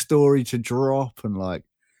fucking big story to drop and like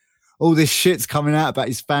all this shit's coming out about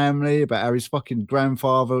his family, about how his fucking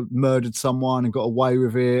grandfather murdered someone and got away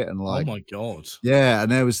with it. And like, oh my God. Yeah.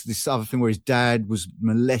 And there was this other thing where his dad was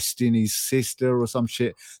molesting his sister or some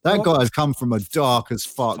shit. That guy has come from a dark as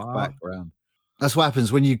fuck background. That's what happens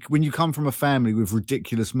when you come from a family with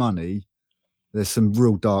ridiculous money. There's some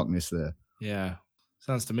real darkness there. Yeah,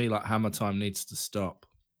 sounds to me like Hammer Time needs to stop.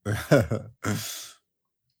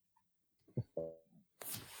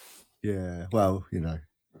 Yeah, well, you know,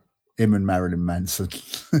 him and Marilyn Manson.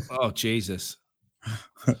 Oh Jesus!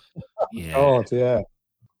 Yeah. God, yeah.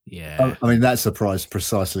 Yeah. I mean, that surprised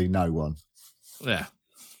precisely no one. Yeah.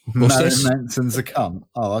 Marilyn Manson's a cunt.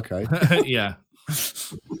 Oh, okay. Yeah.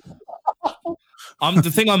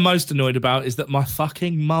 The thing I'm most annoyed about is that my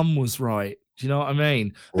fucking mum was right. Do you know what I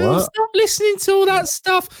mean? Oh, stop listening to all that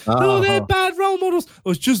stuff. Oh, they're bad role models.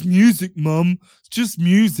 Oh, it's just music, mum. It's just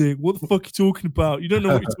music. What the fuck are you talking about? You don't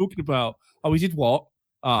know what you're talking about. Oh, we did what?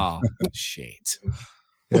 Ah, shit.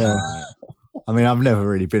 Yeah. I mean, I've never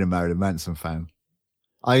really been a Marilyn Manson fan.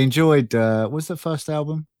 I enjoyed, what was the first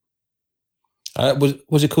album?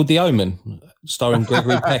 Was it called The Omen? Starring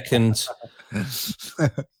Gregory Peck and...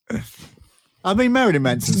 I mean, Marilyn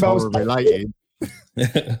Manson's horror related.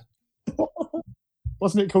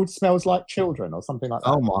 Wasn't it called Smells Like Children or something like that?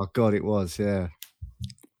 Oh my God, it was, yeah.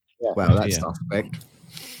 Well, that's suspect.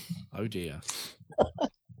 Oh dear.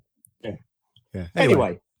 Yeah.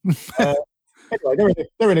 Anyway,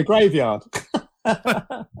 they're in a graveyard.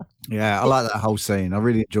 Yeah, I like that whole scene. I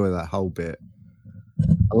really enjoy that whole bit.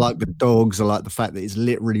 I like the dogs. I like the fact that it's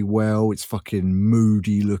lit really well. It's fucking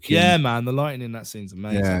moody looking. Yeah, man. The lighting in that scene's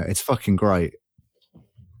amazing. Yeah, it's fucking great.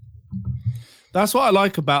 That's what I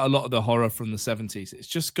like about a lot of the horror from the 70s. It's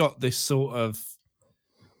just got this sort of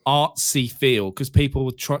artsy feel because people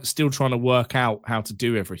were still trying to work out how to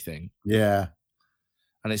do everything. Yeah.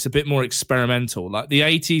 And it's a bit more experimental. Like the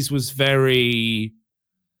 80s was very...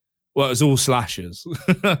 Well, it was all slashers.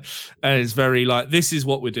 And it's very like, this is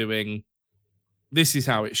what we're doing. This is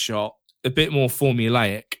how it's shot. A bit more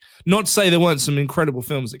formulaic. Not to say there weren't some incredible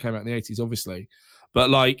films that came out in the 80s, obviously. But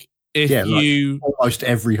like, like almost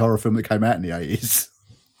every horror film that came out in the 80s.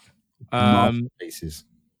 Masterpieces.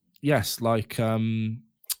 Yes, like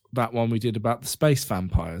that one we did about the space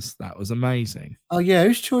vampires. That was amazing. Oh, yeah.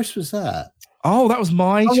 Whose choice was that? Oh, that was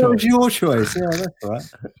my choice. That was your choice. Yeah, that's right.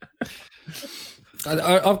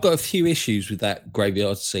 I've got a few issues with that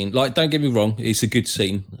graveyard scene. Like, don't get me wrong, it's a good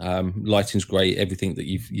scene. Lighting's great, everything that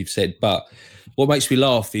you've said. But what makes me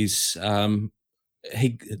laugh is Gregory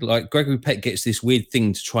Peck gets this weird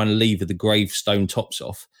thing to try and lever the gravestone tops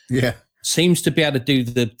off. Yeah. Seems to be able to do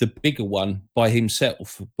the bigger one by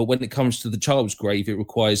himself. But when it comes to the child's grave, it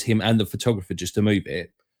requires him and the photographer just to move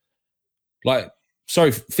it. Like,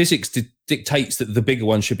 sorry, physics dictates that the bigger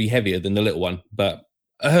one should be heavier than the little one. But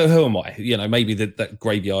who am I? You know, maybe that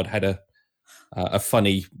graveyard had a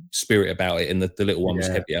funny spirit about it, and the little one was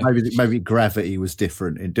heavier. Maybe gravity was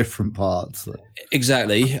different in different parts.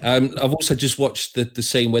 Exactly. I've also just watched the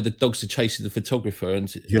scene where the dogs are chasing the photographer,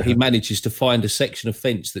 and he manages to find a section of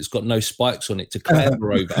fence that's got no spikes on it to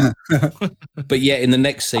clamber over. But yet in the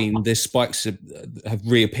next scene, there's spikes have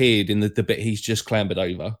reappeared in the bit he's just clambered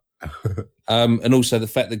over. And also the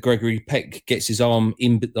fact that Gregory Peck gets his arm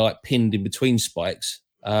pinned in between spikes.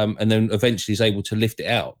 And then eventually is able to lift it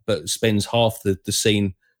out, but spends half the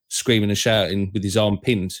scene screaming and shouting with his arm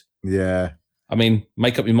pinned. Yeah. I mean,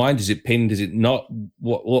 make up your mind. Is it pinned? Is it not?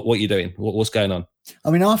 What are you doing? What's going on?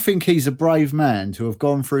 I mean, I think he's a brave man to have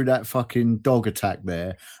gone through that fucking dog attack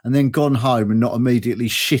there and then gone home and not immediately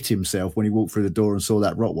shit himself when he walked through the door and saw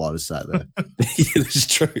that Rottweiler sat there. Yeah, that's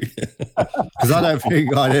true. Because I don't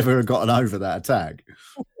think I'd ever gotten over that attack.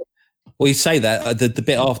 Well, you say that the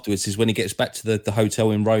bit afterwards is when he gets back to the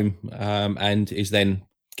hotel in Rome and is then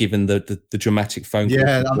given the dramatic phone call.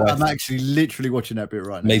 Yeah, I'm actually literally watching that bit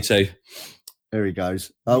right now. Me too. There he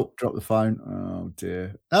goes. Oh, drop the phone. Oh,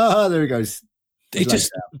 dear. Oh, there he goes. He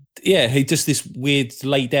just, he does this weird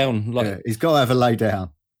lay down. Like he's got to have a lay down.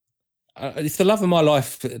 If the love of my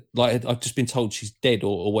life, like I've just been told she's dead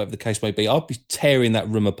or whatever the case may be, I'd be tearing that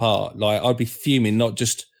room apart. Like I'd be fuming, not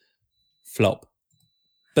just flop.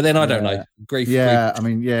 But then I don't know. Grief. Yeah, I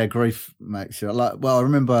mean, grief makes you like. Well, I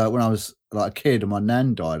remember when I was like a kid and my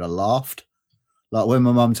nan died, I laughed. Like when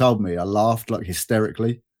my mum told me, I laughed like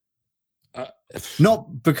hysterically.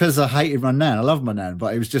 Not because I hated my nan, I love my nan,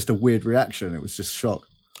 but it was just a weird reaction. It was just shock.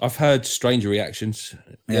 I've heard stranger reactions.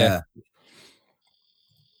 Yeah.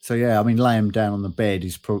 So I mean, lay him down on the bed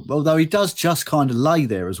is probably, although he does just kind of lay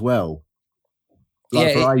there as well,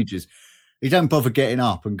 like for ages. He don't bother getting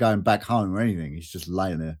up and going back home or anything. He's just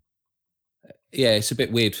laying there. Yeah, it's a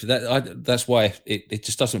bit weird. That's why it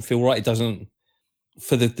just doesn't feel right. It doesn't,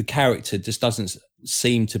 for the character, just doesn't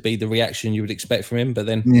seem to be the reaction you would expect from him. But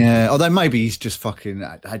then, although maybe he's just fucking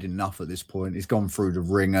had enough at this point. He's gone through the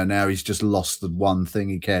ringer. Now he's just lost the one thing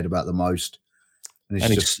he cared about the most, and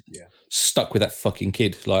he's just stuck with that fucking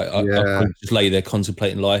kid. Like I could just lay there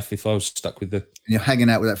contemplating life if I was stuck with the. And you're hanging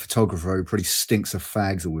out with that photographer who probably stinks of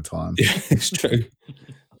fags all the time. Yeah, it's true.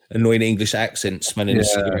 Annoying English accent, smelling of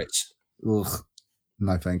cigarettes. Ugh.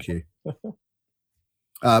 No, thank you.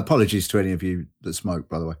 Apologies to any of you that smoke,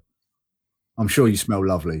 by the way. I'm sure you smell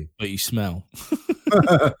lovely. But you smell.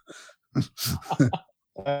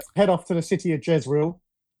 Head off to the city of Jezreel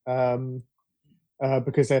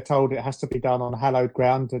because they're told it has to be done on hallowed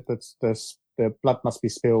ground, that the blood must be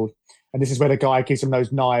spilled. And this is where the guy gives him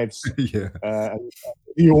those knives,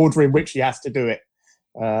 the order in which he has to do it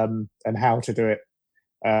and how to do it.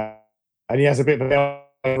 And he has a bit of a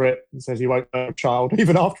over it and says he won't hurt a child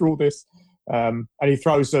even after all this. And he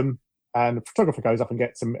throws them, and the photographer goes up and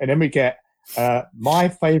gets them. And then we get my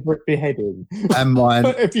favourite beheading. And mine.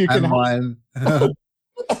 If you can. And mine.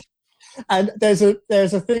 And there's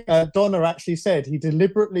a thing Donna actually said he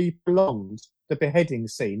deliberately prolonged the beheading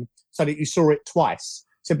scene so that you saw it twice.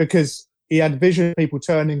 So because he had vision of people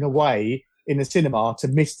turning away in the cinema to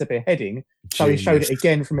miss the beheading, so he showed it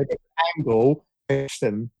again from a different angle to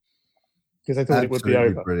them because they thought it would be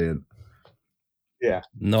over. Brilliant. Yeah,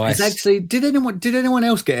 nice. It's actually, did anyone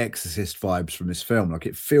else get Exorcist vibes from this film? Like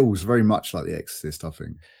it feels very much like The Exorcist, I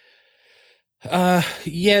think.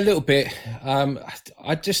 Yeah, a little bit. I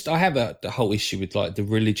have a whole issue with like the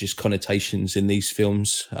religious connotations in these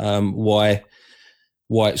films.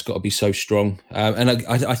 Why it's got to be so strong. And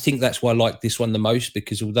I think that's why I like this one the most,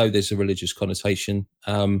 because although there's a religious connotation,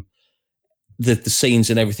 the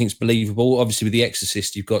scenes and everything's believable. Obviously, with The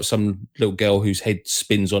Exorcist, you've got some little girl whose head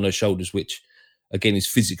spins on her shoulders, which again is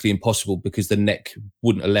physically impossible because the neck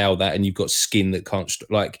wouldn't allow that, and you've got skin that can't.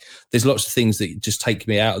 There's lots of things that just take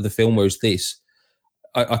me out of the film. Whereas this,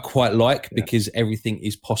 I quite like because everything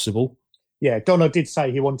is possible. Yeah, Donna did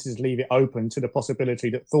say he wanted to leave it open to the possibility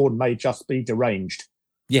that Thorne may just be deranged.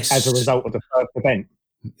 Yes, as a result of the first event.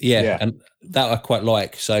 Yeah, and that I quite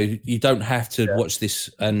like. So you don't have to watch this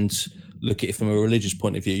and look at it from a religious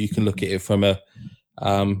point of view. You can look at it from a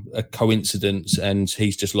coincidence and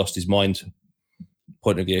he's just lost his mind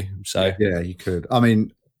point of view. So yeah, you could. I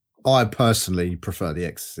mean, I personally prefer The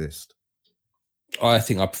Exorcist. I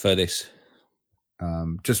think I prefer this.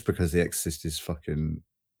 Just because The Exorcist is fucking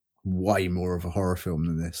way more of a horror film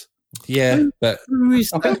than this. Yeah, but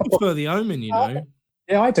I prefer The Omen, you know.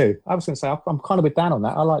 Yeah, I do. I was going to say, I'm kind of with Dan on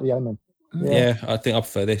that. I like The Omen. Yeah, I think I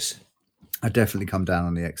prefer this. I definitely come down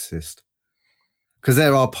on The Exorcist. Because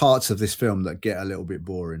there are parts of this film that get a little bit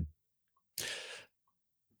boring.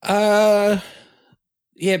 Yeah,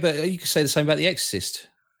 but you could say the same about The Exorcist.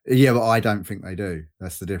 Yeah, but I don't think they do.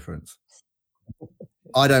 That's the difference.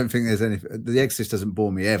 I don't think there's any. The Exorcist doesn't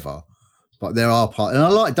bore me ever, but there are parts,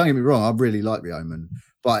 and don't get me wrong, I really like The Omen,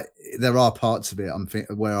 but there are parts of it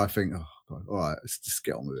where I think, oh God, all right, let's just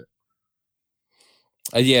get on with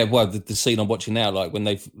it. Yeah, well, the scene I'm watching now, like when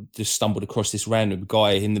they've just stumbled across this random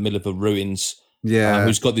guy in the middle of the ruins,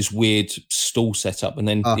 who's got this weird stall set up, and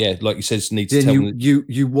then like you said, needs to tell them.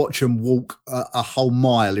 You watch them walk a whole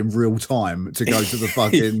mile in real time to go to the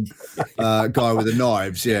fucking guy with the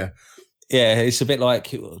knives. Yeah, it's a bit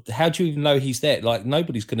like, how do you even know he's there? Like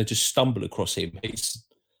nobody's going to just stumble across him. It's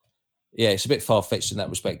a bit far fetched in that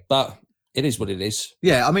respect, but it is what it is.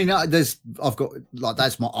 Yeah, I mean, that's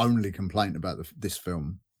my only complaint about this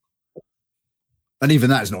film, and even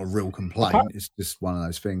that's not a real complaint. It's just one of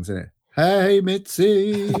those things, isn't it? Hey,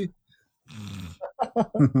 Mitzi.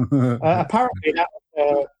 Apparently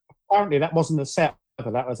that wasn't a set.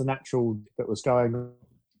 That was an actual that was going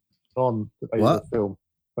on that they film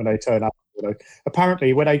when they turn up.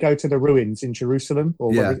 Apparently, when they go to the ruins in Jerusalem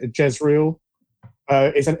or Jezreel,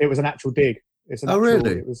 it was an actual dig.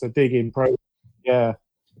 Really? It was a dig in pro. Yeah.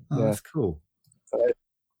 Oh, Yeah. that's cool.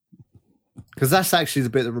 Because that's actually the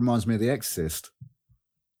bit that reminds me of The Exorcist.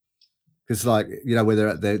 Because, like, you know, where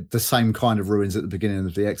they're at the same kind of ruins at the beginning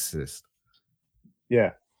of The Exorcist.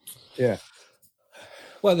 Yeah. Yeah.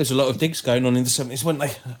 Well, there's a lot of digs going on in the 70s, weren't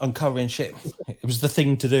they? Uncovering shit. It was the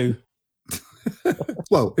thing to do.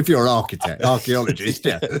 Well, if you're an archaeologist,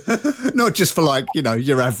 yeah. Not just for, like, you know,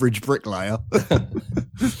 your average bricklayer.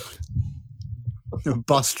 A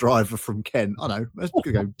bus driver from Kent. I know. Let's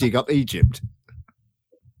go dig up Egypt.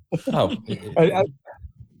 Oh.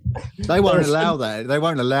 They won't allow that. They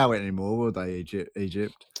won't allow it anymore, will they,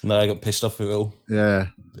 Egypt? No, they got pissed off with it all. Yeah.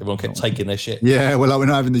 Everyone kept taking their shit. Yeah, well, like, we're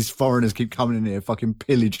not having these foreigners keep coming in here fucking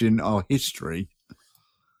pillaging our history.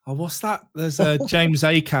 Oh, what's that? There's a James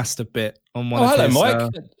Acaster bit on one. Oh, of hello, his,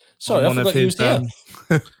 Mike. Sorry, I forgot you was here.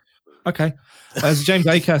 Okay, there's a James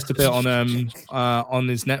Acaster bit on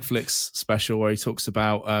his Netflix special where he talks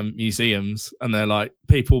about museums, and they're like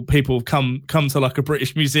people come to like a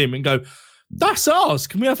British museum and go, "That's ours.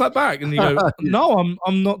 Can we have that back?" And you go, "No,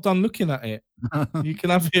 I'm not done looking at it. You can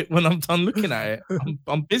have it when I'm done looking at it.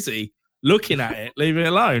 I'm busy looking at it. Leave it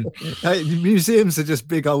alone." Museums are just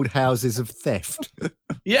big old houses of theft.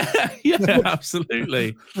 Yeah,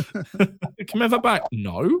 absolutely. Can we have that back?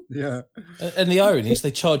 No. Yeah. And the irony is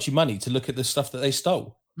they charge you money to look at the stuff that they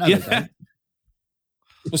stole. No, Yeah. they don't.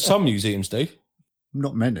 Well, some museums do.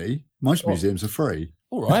 Not many. Most museums are free.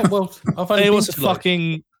 All right. Well, I've only It been was a to, like,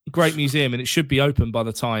 fucking great museum, and it should be open by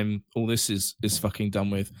the time all this is fucking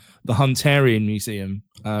done with. The Hunterian Museum,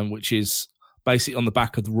 which is basically on the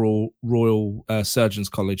back of the Royal Surgeons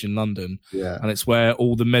College in London. Yeah. And it's where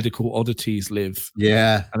all the medical oddities live.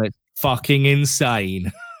 Yeah. And it's fucking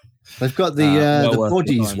insane. They've got the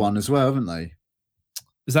bodies one as well, haven't they?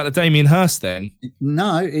 Is that the Damien Hirst thing?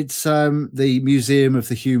 No, it's the Museum of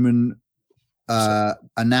the Human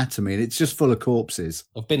Anatomy, and it's just full of corpses.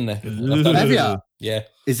 I've been there. Have you? Yeah.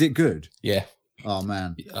 Is it good? Yeah. Oh,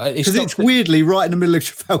 man. Because It's weirdly right in the middle of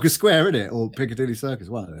Trafalgar Square, isn't it? Or Piccadilly Circus,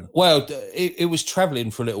 one of them. Well, it was travelling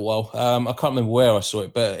for a little while. I can't remember where I saw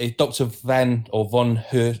it, but Dr. Van or Von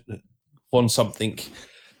something.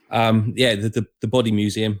 The body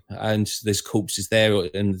museum, and there's corpses there,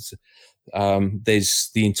 and there's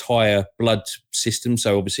the entire blood system.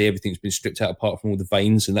 So obviously everything's been stripped out apart from all the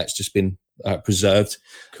veins, and that's just been preserved.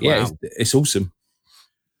 Wow. Yeah, it's awesome.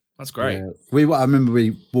 That's great. Yeah. I remember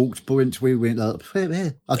we went like,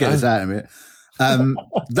 I'll get this out in a minute.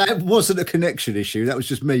 That wasn't a connection issue. That was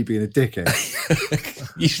just me being a dickhead.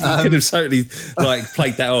 You could have totally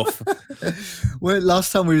played that off. Well,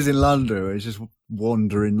 last time we was in London, it was just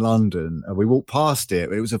wandering London, and we walked past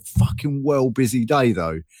it. It was a fucking busy day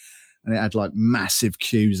though, and it had like massive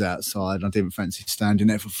queues outside. And I didn't fancy standing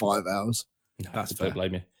there for 5 hours. That's fair. Don't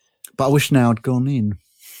blame you. But I wish now I'd gone in.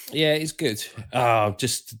 Yeah, it's good.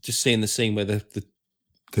 Just seeing the scene where the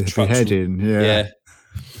beheading, yeah.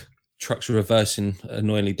 Trucks are reversing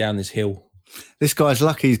annoyingly down this hill. This guy's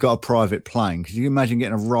lucky he's got a private plane. Could you imagine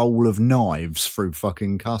getting a roll of knives through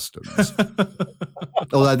fucking customs?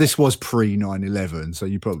 Although this was pre 9/11, so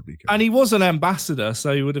you probably could. And he was an ambassador,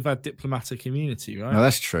 so he would have had diplomatic immunity, right? No,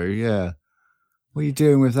 that's true. Yeah. What are you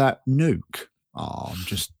doing with that nuke? Oh, I'm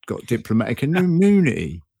just got diplomatic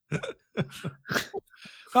immunity.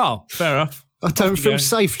 Oh, fair enough. I don't feel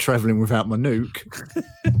safe travelling without my nuke.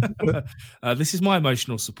 This is my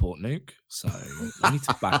emotional support, Nuke. So you need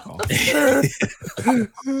to back off.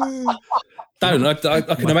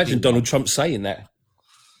 I can imagine Donald Trump saying that.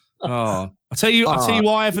 Oh, I'll tell you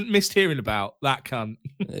why I haven't missed hearing about that cunt.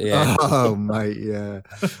 Yeah. Oh, mate, yeah.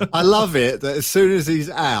 I love it that as soon as he's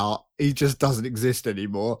out, he just doesn't exist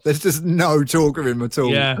anymore. There's just no talk of him at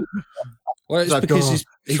all. Yeah. Well, it's because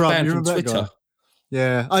he's Trump, banned from Twitter.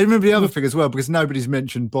 Yeah, I remember the other thing as well, because nobody's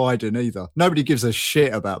mentioned Biden either. Nobody gives a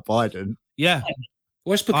shit about Biden. Yeah.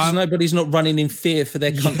 Well, it's because nobody's not running in fear for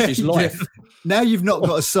their country's life. Yeah. Now you've not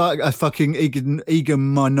got a fucking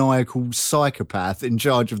egomaniacal psychopath in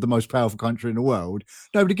charge of the most powerful country in the world.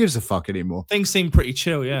 Nobody gives a fuck anymore. Things seem pretty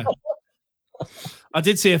chill, yeah. I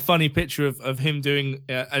did see a funny picture of him doing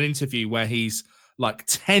an interview where he's like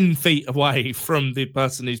 10 feet away from the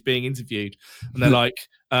person who's being interviewed. And they're like,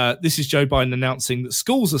 this is Joe Biden announcing that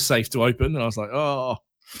schools are safe to open. And I was like, oh.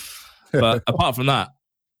 But apart from that,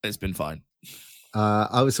 it's been fine.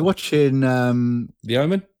 I was watching... The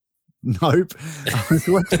Omen? Nope. I was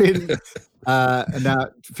watching... now,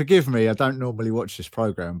 forgive me, I don't normally watch this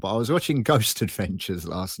program, but I was watching Ghost Adventures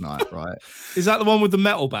last night, right? Is that the one with the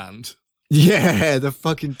metal band? Yeah, the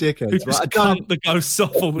fucking dickheads. Who just cunt the ghosts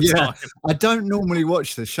off all the time. I don't normally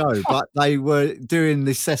watch the show, but they were doing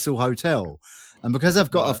the Cecil Hotel. And because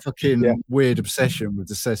I've got a fucking weird obsession with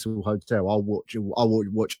the Cecil Hotel, I'll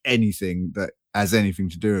watch anything that has anything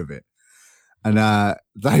to do with it. And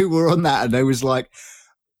they were on that, and they was like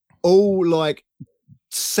all like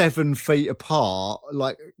 7 feet apart,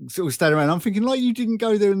 like sort of standing around. I'm thinking, like, you didn't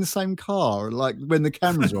go there in the same car, like when the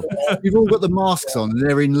cameras were off. You've all got the masks on, and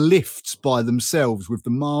they're in lifts by themselves with the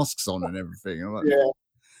masks on and everything. I'm like,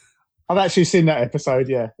 I've actually seen that episode.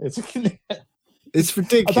 Yeah, it's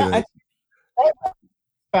ridiculous.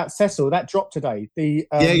 About Cecil, that dropped today. The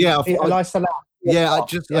I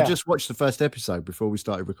just watched the first episode before we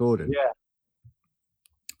started recording. Yeah,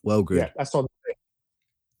 well, good. Yeah, that's on.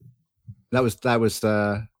 That was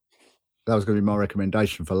going to be my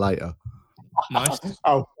recommendation for later. Nice.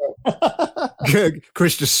 Oh,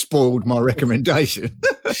 Chris just spoiled my recommendation.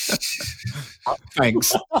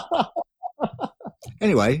 Thanks.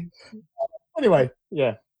 Anyway,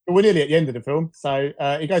 yeah, we're nearly at the end of the film. So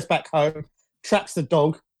he goes back home, traps the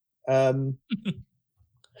dog. What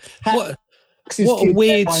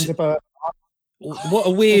a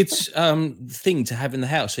weird thing to have in the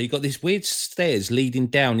house. So you got these weird stairs leading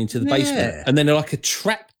down into the basement, and then they're like a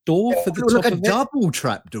trap door for the top like a of it. double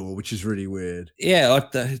trap door, which is really weird. Yeah,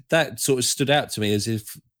 that sort of stood out to me as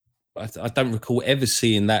if I don't recall ever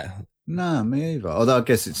seeing that. No, me either. Although I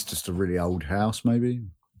guess it's just a really old house, maybe.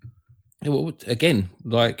 Well, again,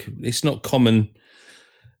 like it's not common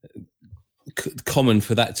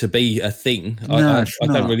for that to be a thing. No, I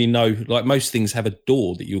don't really know. Like most things have a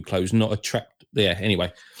door that you close, not a trap. Yeah.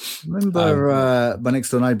 Anyway, remember my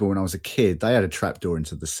next door neighbour when I was a kid? They had a trap door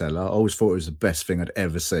into the cellar. I always thought it was the best thing I'd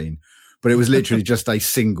ever seen, but it was literally just a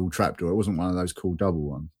single trap door. It wasn't one of those cool double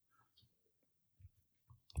ones.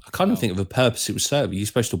 I can't even think of a purpose it was serving. Are you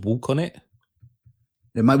supposed to walk on it?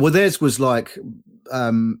 Yeah, mate. Well, theirs was like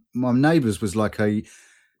my neighbour's was like where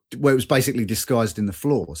it was basically disguised in the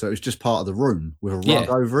floor. So it was just part of the room with a rug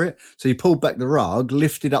over it. So you pulled back the rug,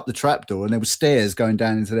 lifted up the trapdoor, and there were stairs going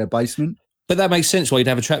down into their basement. But that makes sense why you'd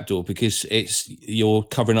have a trapdoor, because you're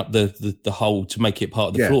covering up the hole to make it part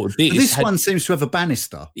of the floor. This one seems to have a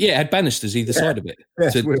banister. Yeah, it had banisters either side of it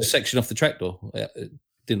to section off the trapdoor. It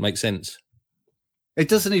didn't make sense. It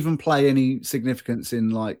doesn't even play any significance in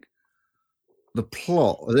like the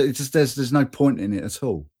plot. It's just there's no point in it at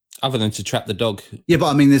all. Other than to trap the dog. Yeah, but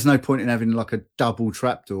I mean, there's no point in having like a double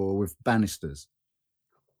trapdoor with banisters.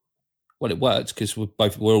 Well, it worked because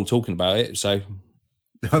we're all talking about it. So,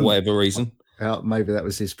 for whatever reason, maybe that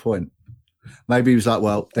was his point. Maybe he was like,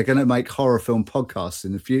 "Well, they're going to make horror film podcasts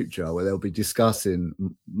in the future where they'll be discussing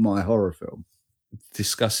my horror film,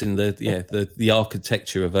 discussing the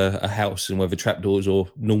architecture of a house and whether trapdoors or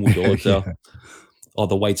normal doors are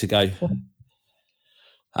the way to go."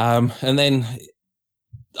 And then.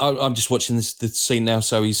 I'm just watching the scene now.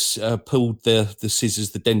 So he's pulled the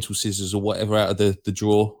scissors, the dental scissors or whatever, out of the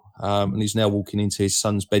drawer, and he's now walking into his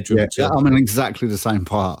son's bedroom. Yeah, I'm in exactly the same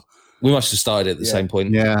part. We must have started at the same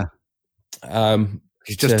point. Yeah.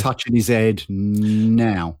 He's just touching his head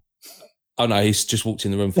now. Oh no, he's just walked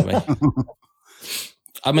in the room for me.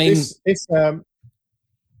 I mean, this from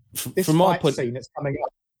my point, scene that's coming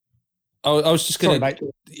up. I was just going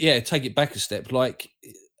to, take it back a step. Like.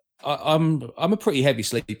 I'm a pretty heavy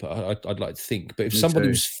sleeper, I'd like to think. But if somebody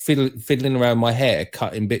was fiddling around my hair,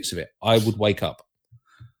 cutting bits of it, I would wake up.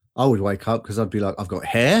 I would wake up because I'd be like, I've got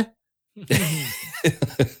hair.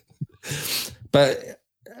 But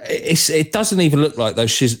it doesn't even look like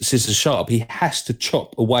those scissors sharp. He has to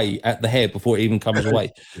chop away at the hair before it even comes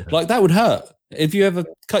away. Like that would hurt. Have you ever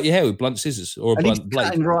cut your hair with blunt scissors or a blunt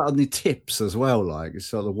blade? And right on the tips as well. Like it's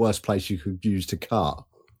sort of the worst place you could use to cut.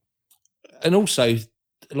 And also,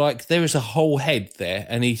 like there is a whole head there,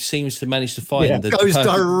 and he seems to manage to find goes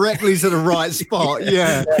directly to the right spot.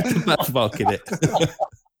 Yeah, birthmark in it,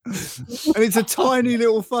 and it's a tiny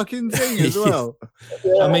little fucking thing as well.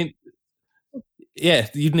 I mean,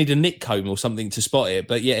 you'd need a nick comb or something to spot it,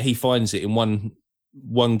 but he finds it in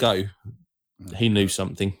one go. He knew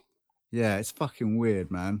something. Yeah, it's fucking weird,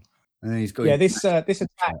 man. And he's got this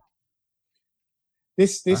attack,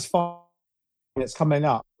 this fight that's coming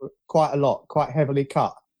up quite a lot, quite heavily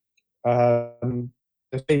cut. The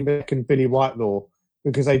Beck and Billy Whitelaw,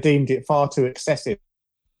 because they deemed it far too excessive.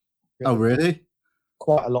 Oh, really?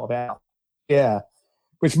 Quite a lot of it out. Yeah,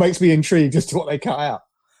 which makes me intrigued as to what they cut out.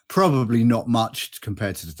 Probably not much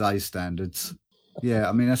compared to today's standards. Yeah,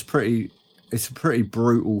 I mean it's a pretty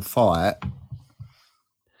brutal fight.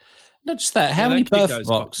 Not just that. How many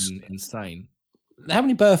birthmarks? Insane. How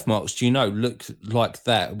many birthmarks do you know look like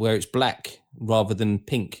that, where it's black rather than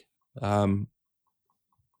pink?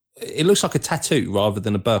 It looks like a tattoo rather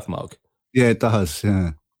than a birthmark. Yeah, it does.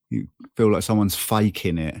 Yeah, you feel like someone's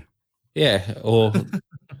faking it. Yeah, or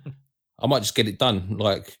I might just get it done.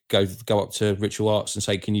 Like go up to Ritual Arts and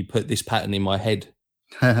say, "Can you put this pattern in my head?"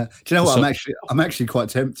 Do you know what? I'm actually quite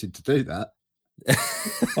tempted to do that. Yeah,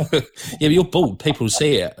 but you're bald. People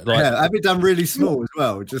see it. Like, yeah, have it done really small as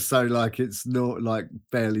well, just so like it's not like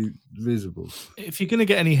barely visible. If you're gonna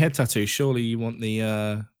get any head tattoos, surely you want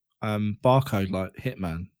the barcode like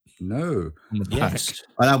Hitman. No, on the back. yes.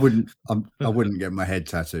 And I wouldn't get my head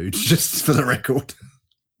tattooed, just for the record.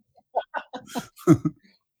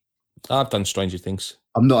 I've done stranger things.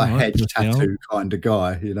 I'm not a head tattoo kind of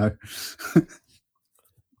guy, you know.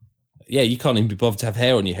 Yeah, you can't even be bothered to have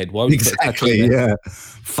hair on your head. Why would Exactly, you put a tattoo there? yeah.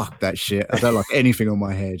 Fuck that shit. I don't like anything on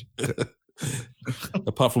my head.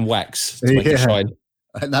 Apart from wax to make it shine.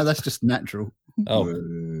 No, that's just natural. Oh.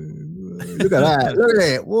 Look at that. Look at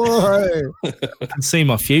it. Whoa. I can see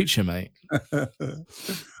my future, mate. Yeah,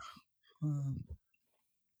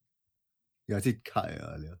 I did cut it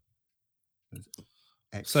earlier.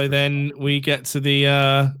 So then we get to the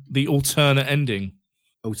alternate ending.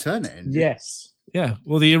 Alternate ending? Yes. Yeah.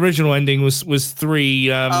 Well, the original ending was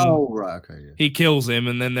 3. Oh, right. Okay. Yeah. He kills him,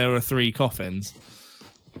 and then there are 3 coffins.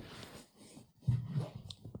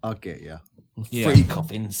 I'll get you. Yeah. 3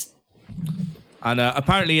 coffins. And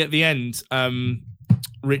apparently at the end,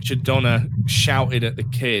 Richard Donner shouted at the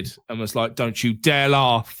kid and was like, "Don't you dare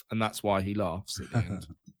laugh!" And that's why he laughs at the end.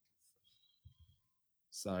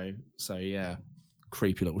 So yeah,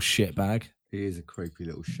 creepy little shitbag. He is a creepy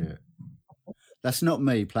little shit. That's not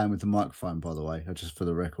me playing with the microphone, by the way. Just for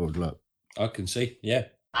the record, look. I can see. Yeah.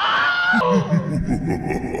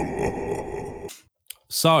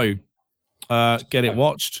 So, get it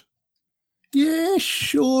watched. Yeah,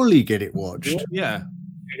 surely get it watched. Yeah.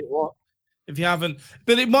 If you haven't,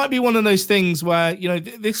 but it might be one of those things where, you know,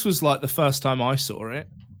 this was like the first time I saw it.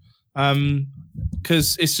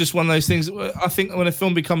 Because it's just one of those things. I think when a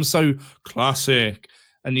film becomes so classic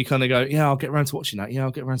and you kind of go, yeah, I'll get around to watching that. Yeah,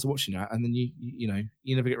 I'll get around to watching that. And then you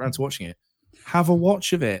never get around to watching it. Have a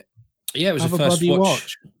watch of it. Yeah, it was Have a a bloody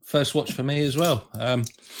first watch for me as well.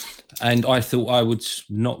 And I thought I would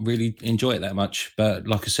not really enjoy it that much. But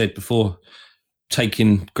like I said before,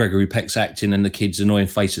 taking Gregory Peck's acting and the kid's annoying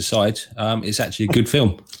face aside, it's actually a good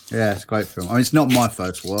film. Yeah, it's a great film. I mean, it's not my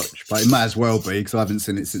first watch, but it might as well be because I haven't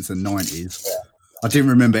seen it since the 90s. I didn't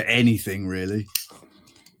remember anything really.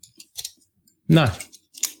 No.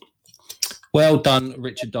 Well done,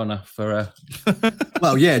 Richard Donner, for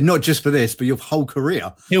Well, yeah, not just for this, but your whole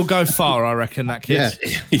career. He'll go far, I reckon, that kid.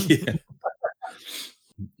 yeah.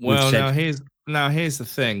 Well, now here's the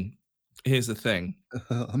thing. Here's the thing.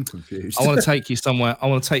 I'm confused. I want to take you somewhere. I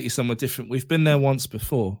want to take you somewhere different. We've been there once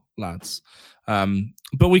before, lads.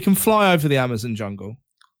 But we can fly over the Amazon jungle.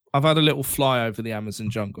 I've had a little fly over the Amazon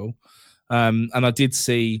jungle. And I did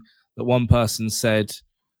see that one person said,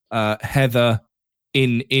 Heather,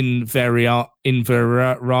 in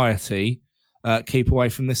variety, keep away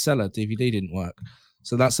from this cellar. DVD didn't work.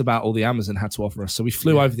 So that's about all the Amazon had to offer us. So we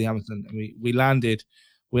flew over the Amazon and we landed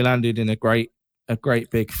in a great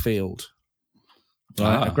big field.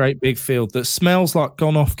 Right? A great big field that smells like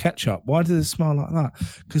gone off ketchup. Why does it smell like that?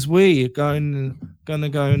 Because we are going to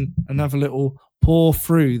go and have a little pour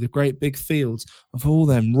through the great big fields of all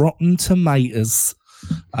them rotten tomatoes.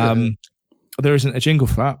 There isn't a jingle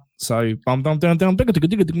for that. So bum bum down down.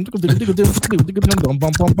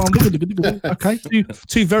 Okay,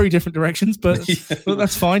 two very different directions, but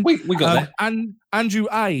that's fine. We got that. And Andrew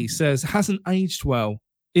A says hasn't aged well,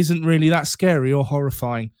 isn't really that scary or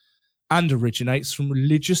horrifying, and originates from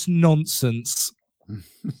religious nonsense.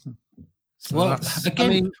 So Well, again, I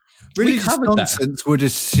mean, religious nonsense would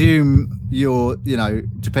assume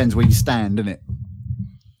depends where you stand, doesn't it?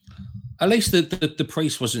 At least the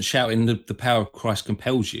priest wasn't shouting the power of Christ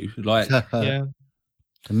compels you. Like, yeah.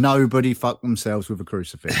 Nobody fuck themselves with a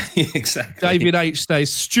crucifix. Exactly. David H.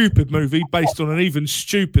 says stupid movie based on an even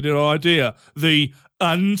stupider idea, the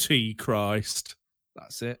Antichrist.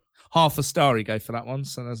 That's it. Half a star he gave for that one,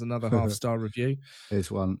 so there's another half-star review.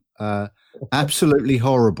 Here's one. Absolutely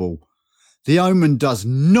horrible. The Omen does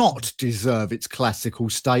not deserve its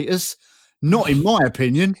classical status. Not in my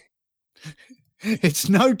opinion. It's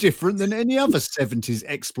no different than any other 70s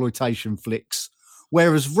exploitation flicks.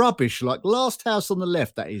 Whereas rubbish like Last House on the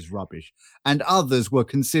Left, that is rubbish, and others were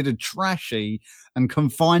considered trashy and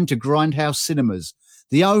confined to grindhouse cinemas.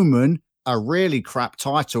 The Omen, a really crap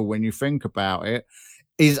title when you think about it,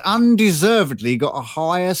 is undeservedly got a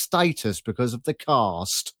higher status because of the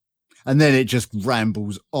cast. And then it just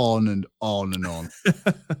rambles on and on and on.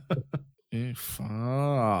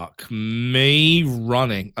 Fuck me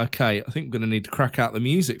running. Okay, I think we're going to need to crack out the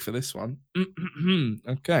music for this one.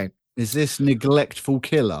 Okay. Is this Neglectful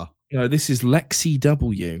Killer? No, this is Lexi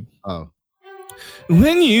W. Oh.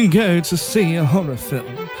 When you go to see a horror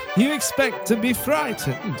film, you expect to be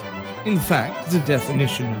frightened. In fact, the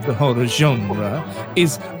definition of the horror genre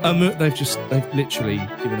is they've literally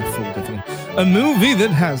given a full definition. A movie that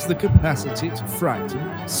has the capacity to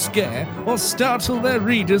frighten, scare, or startle their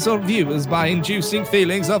readers or viewers by inducing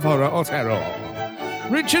feelings of horror or terror.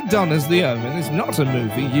 Richard Donner's The Omen is not a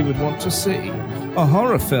movie you would want to see. A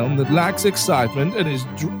horror film that lacks excitement and is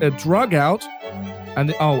drug out and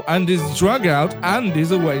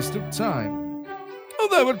is a waste of time.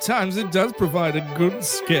 Although at times it does provide a good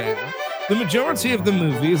scare, the majority of the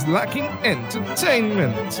movie is lacking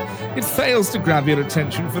entertainment. It fails to grab your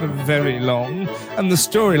attention for very long, and the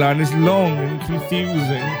storyline is long and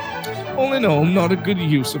confusing. All in all, not a good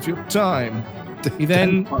use of your time. He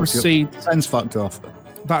then proceeds... Dan's fucked off.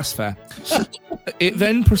 That's fair. It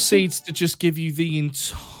then proceeds to just give you the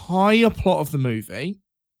entire plot of the movie.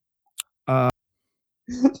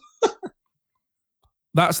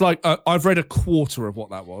 That's like I've read a quarter of what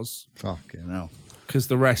that was. Fucking hell. Because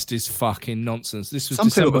the rest is fucking nonsense. This was some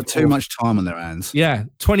people got 4th. too much time on their hands. Yeah,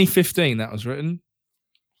 2015 that was written.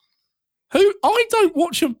 I don't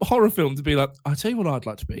watch a horror film to be like, I tell you what I'd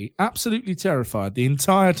like to be. Absolutely terrified the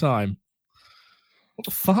entire time. What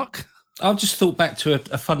the fuck? I've just thought back to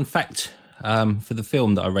a fun fact for the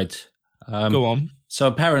film that I read. Go on. So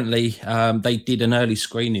apparently they did an early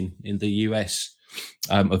screening in the US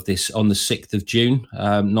of this on the 6th of June,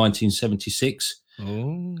 1976.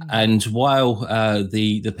 Oh. And while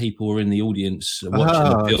the people were in the audience watching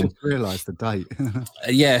the film, I just realised the date.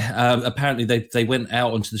 apparently they went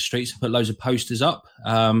out onto the streets and put loads of posters up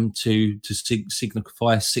to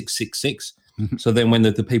signify 666. So then when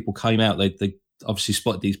the people came out, they obviously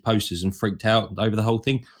spotted these posters and freaked out over the whole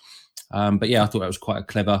thing. But yeah, I thought that was quite a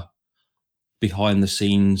clever behind the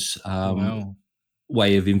scenes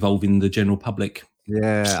way of involving the general public.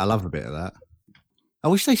 Yeah, I love a bit of that. I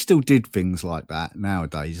wish they still did things like that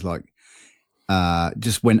nowadays, like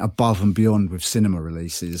just went above and beyond with cinema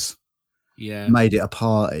releases. Yeah. Made it a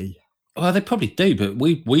party. Well, they probably do, but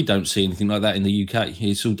we don't see anything like that in the UK.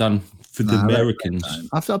 It's all done for the Americans.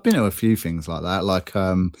 I've been to a few things like that, like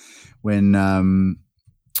when the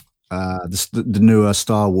newer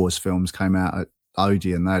Star Wars films came out at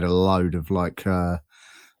Odeon, they had a load of like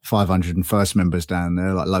 501st members down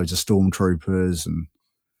there, like loads of stormtroopers and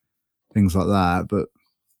things like that. But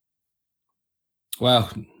well,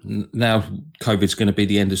 now COVID's going to be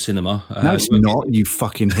the end of cinema. No, it's not, you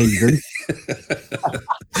fucking heathen.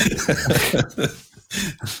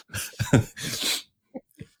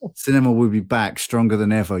 Cinema will be back stronger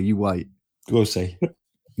than ever. You wait. We'll see.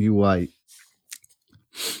 You wait.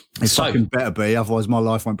 It fucking better be, otherwise my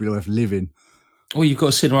life won't be worth living. Well, you've got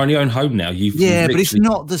a cinema on your own home now. But it's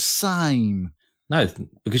not the same. No,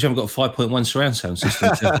 because you haven't got a 5.1 surround sound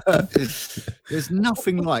system. There's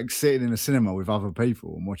nothing like sitting in a cinema with other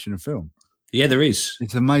people and watching a film. Yeah, there is.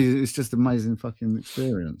 It's amazing. It's just amazing fucking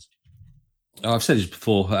experience. I've said this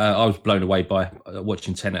before. I was blown away by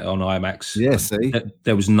watching Tenet on IMAX. Yeah, see?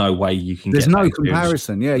 There was no way you can There's get no that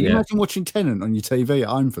comparison. Yeah, you imagine watching Tenet on your TV at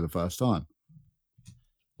home for the first time.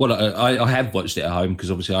 Well, I have watched it at home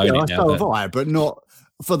because obviously I own it now. So have I, but not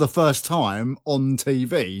for the first time on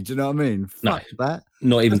TV. Do you know what I mean? Fuck that.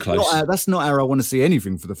 Not even close. That's not how I want to see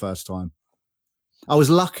anything for the first time. I was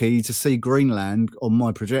lucky to see Greenland on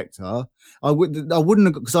my projector. I wouldn't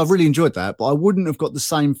have, because I really enjoyed that, but I wouldn't have got the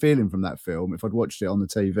same feeling from that film if I'd watched it on the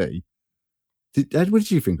TV. Ed, what did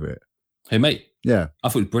you think of it? Hey, mate. Yeah. I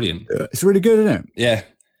thought it was brilliant. It's really good, isn't it? Yeah.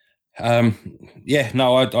 I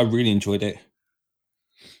really enjoyed it.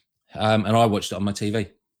 And I watched it on my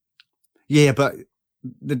TV. Yeah, but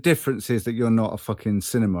the difference is that you're not a fucking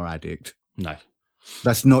cinema addict. No.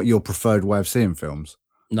 That's not your preferred way of seeing films.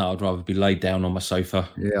 No, I'd rather be laid down on my sofa.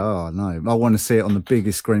 Yeah, no. I want to see it on the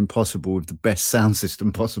biggest screen possible with the best sound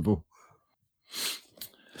system possible.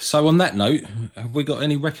 So on that note, have we got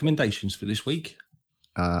any recommendations for this week?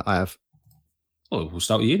 I have. Well, we'll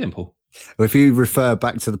start with you then, Paul. Well, if you refer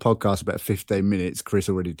back to the podcast about 15 minutes, Chris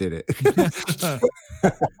already did it.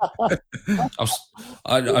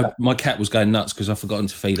 My cat was going nuts because I've forgotten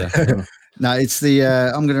to feed her. No, it's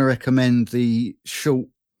I'm going to recommend the short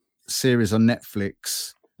series on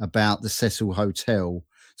Netflix about the Cecil Hotel.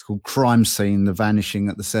 It's called Crime Scene: The Vanishing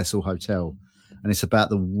at the Cecil Hotel. And it's about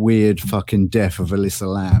the weird fucking death of Alyssa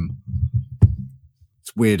Lamb.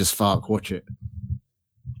 It's weird as fuck. Watch it.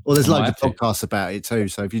 Well, there's loads of podcasts about it too.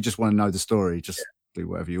 So if you just want to know the story, just do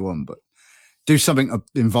whatever you want. But do something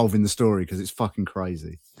involving the story because it's fucking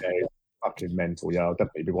crazy. Yeah, it's fucking mental. Yeah, I'll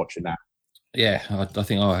definitely be watching that. Yeah, I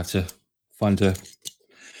think I'll have to find a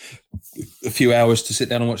a few hours to sit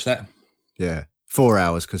down and watch that. Yeah, 4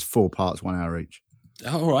 hours because 4 parts, 1 hour each.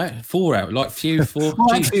 All right, 4 hours, like few 4.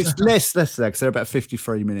 Well, actually, it's less there because they're about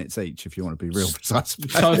 53 minutes each. If you want to be real precise,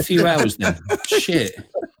 so a few hours then. Shit.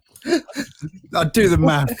 I do the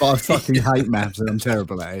math, but I fucking hate maths and I'm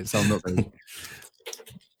terrible at it, so I'm not going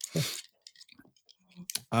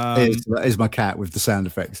to. Here's my cat with the sound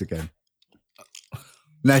effects again.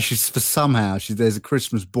 Now there's a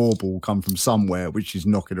Christmas bauble come from somewhere, which she's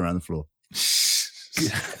knocking around the floor.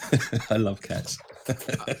 I love cats.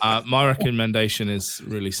 My recommendation is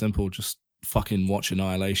really simple. Just fucking watch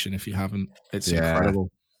Annihilation if you haven't. It's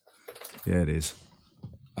incredible. Yeah, it is.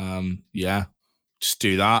 Just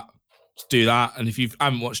do that. And if you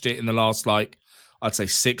haven't watched it in the last, I'd say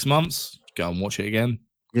 6 months, go and watch it again.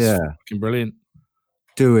 Yeah. It's fucking brilliant.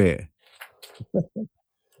 Do it.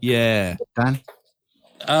 Yeah. Dan?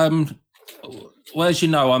 Well, as you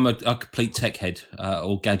know, I'm a complete tech head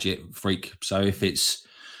or gadget freak. So if it's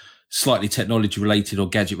slightly technology related or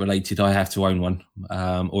gadget related, I have to own one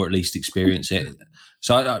or at least experience it.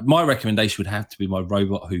 So my recommendation would have to be my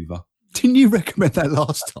robot Hoover. Didn't you recommend that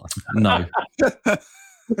last time? No.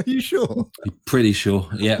 Are you sure? I'm pretty sure,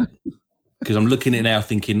 yeah. Because I'm looking at it now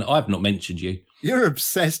thinking, I've not mentioned you. You're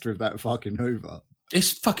obsessed with that fucking Hoover.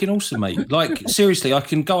 It's fucking awesome, mate. Like, seriously, I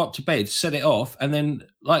can go up to bed, set it off, and then,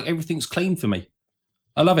 everything's clean for me.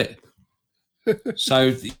 I love it.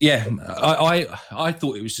 So, yeah, I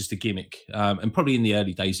thought it was just a gimmick. And probably in the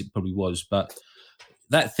early days, it probably was. But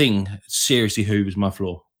that thing seriously hoovers my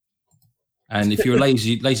floor. And if you're a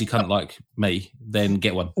lazy cunt like me, then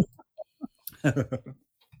get one.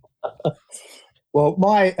 Well,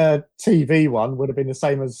 my TV one would have been the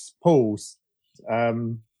same as Paul's,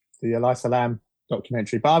 the Elisa Lam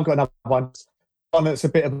documentary. But I've got another one that's a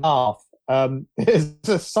bit of a laugh. There's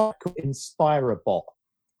a site called Inspirabot.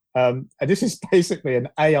 And this is basically an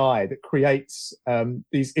AI that creates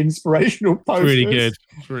these inspirational posters.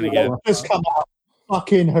 It's really good. Just come out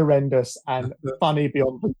fucking horrendous and funny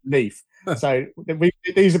beyond belief. So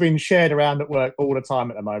these have been shared around at work all the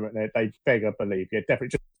time at the moment. They beg or believe. Yeah,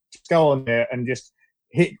 definitely just go on there and just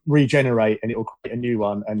hit regenerate and it will create a new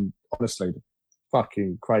one. And honestly,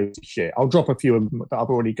 fucking crazy shit. I'll drop a few of them that I've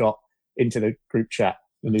already got into the group chat.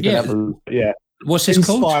 And you can have a, What's this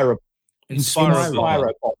called?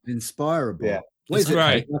 Inspirabot. Inspirabot. Yeah. It's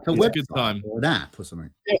great. Like it's a good time. or an app or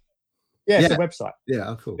something. Yeah, it's a website. Yeah,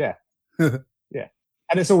 oh, cool. Yeah. Yeah.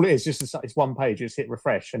 And it's all it is. It's one page. You just hit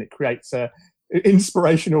refresh and it creates a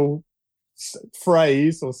inspirational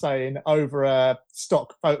phrase or saying over a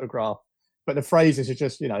stock photograph. But the phrases are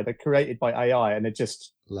just, they're created by AI and they're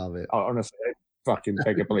just... Love it. Honestly, fucking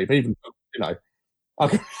beg your belief. Even, I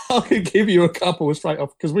could give you a couple straight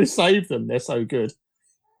off because we saved them. They're so good.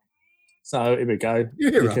 So here we go.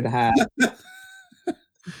 You can have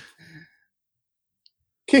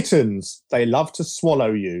kittens. They love to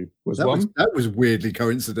swallow you. That was weirdly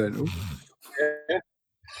coincidental. Yeah.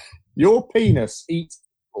 Your penis eats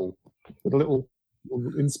people with a little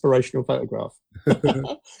inspirational photograph.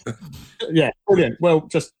 Yeah, brilliant. Well,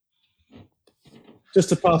 just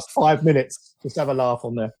the past 5 minutes, just have a laugh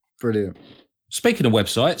on there. Brilliant. Speaking of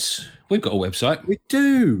websites, we've got a website. We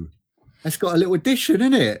do. It's got a little addition,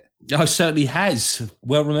 isn't it? Oh, it certainly has.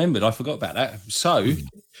 Well remembered. I forgot about that. So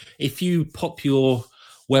if you pop your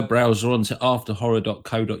web browser onto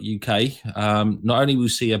afterhorror.co.uk, not only will you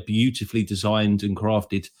see a beautifully designed and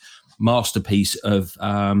crafted masterpiece of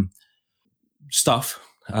stuff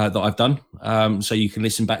that I've done. So you can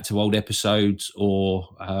listen back to old episodes or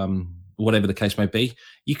whatever the case may be.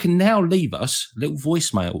 You can now leave us little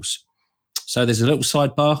voicemails. So there's a little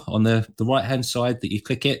sidebar on the right-hand side that you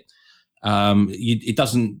click it. It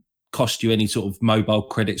doesn't cost you any sort of mobile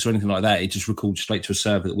credits or anything like that. It just records straight to a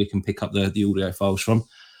server that we can pick up the audio files from.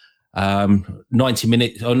 90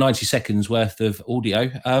 minutes or 90 seconds worth of audio.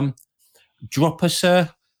 Drop us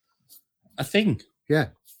a thing. Yeah.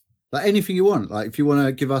 Like anything you want. Like if you want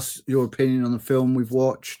to give us your opinion on the film we've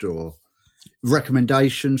watched or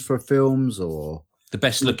recommendations for films or the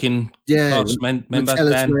best looking member.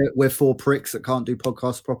 Tell us we're 4 pricks that can't do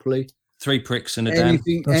podcasts properly. 3 pricks and a Dan.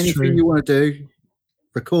 Anything you want to do,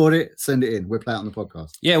 record it, send it in. We'll play it on the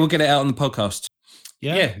podcast. Yeah, we'll get it out on the podcast.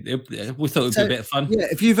 Yeah. We thought it would be a bit of fun. Yeah,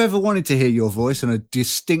 if you've ever wanted to hear your voice on a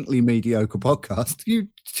distinctly mediocre podcast, you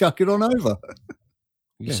chuck it on over.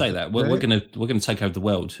 You say that we're gonna take over the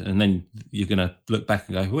world, and then you're gonna look back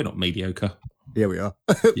and go, "We're not mediocre." Yeah, we are.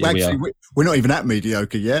 Actually, we're not even at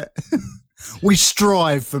mediocre yet. We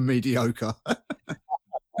strive for mediocre.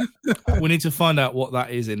 We need to find out what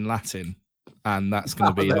that is in Latin, and that's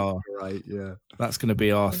going to be that's going to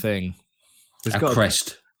be our thing. Our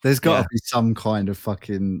crest. There's got to be some kind of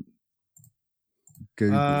fucking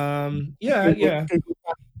Google. Yeah.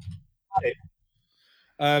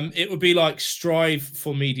 It would be like strive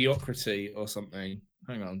for mediocrity or something.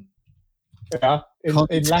 Hang on. Yeah, in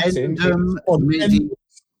Latin.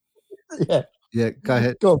 Yeah, go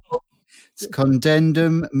ahead. Go on. It's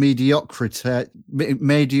condendum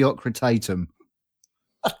mediocritatum.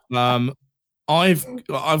 I've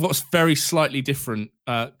got very slightly different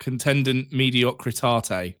contendent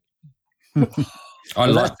mediocritate. I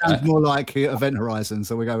like that. Sounds that. more like Event Horizon,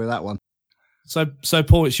 so we go with that one. So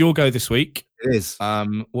Paul, it's your go this week. It is.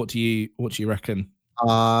 What do you reckon?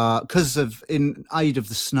 Because in aid of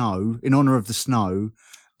the snow, in honor of the snow,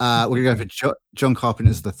 we're gonna go for John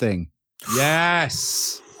Carpenter's The Thing.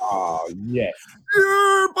 Yes. Oh yes.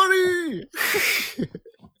 Yeah, buddy.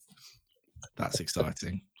 That's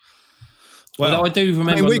exciting. Well, I do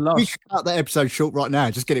remember we could cut that episode short right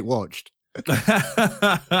now. Just get it watched.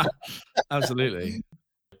 Absolutely.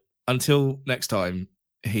 Until next time,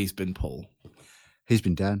 he's been Paul. He's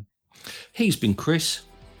been Dan. He's been Chris.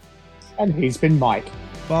 And he's been Mike.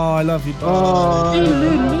 Bye. Love you. Bye.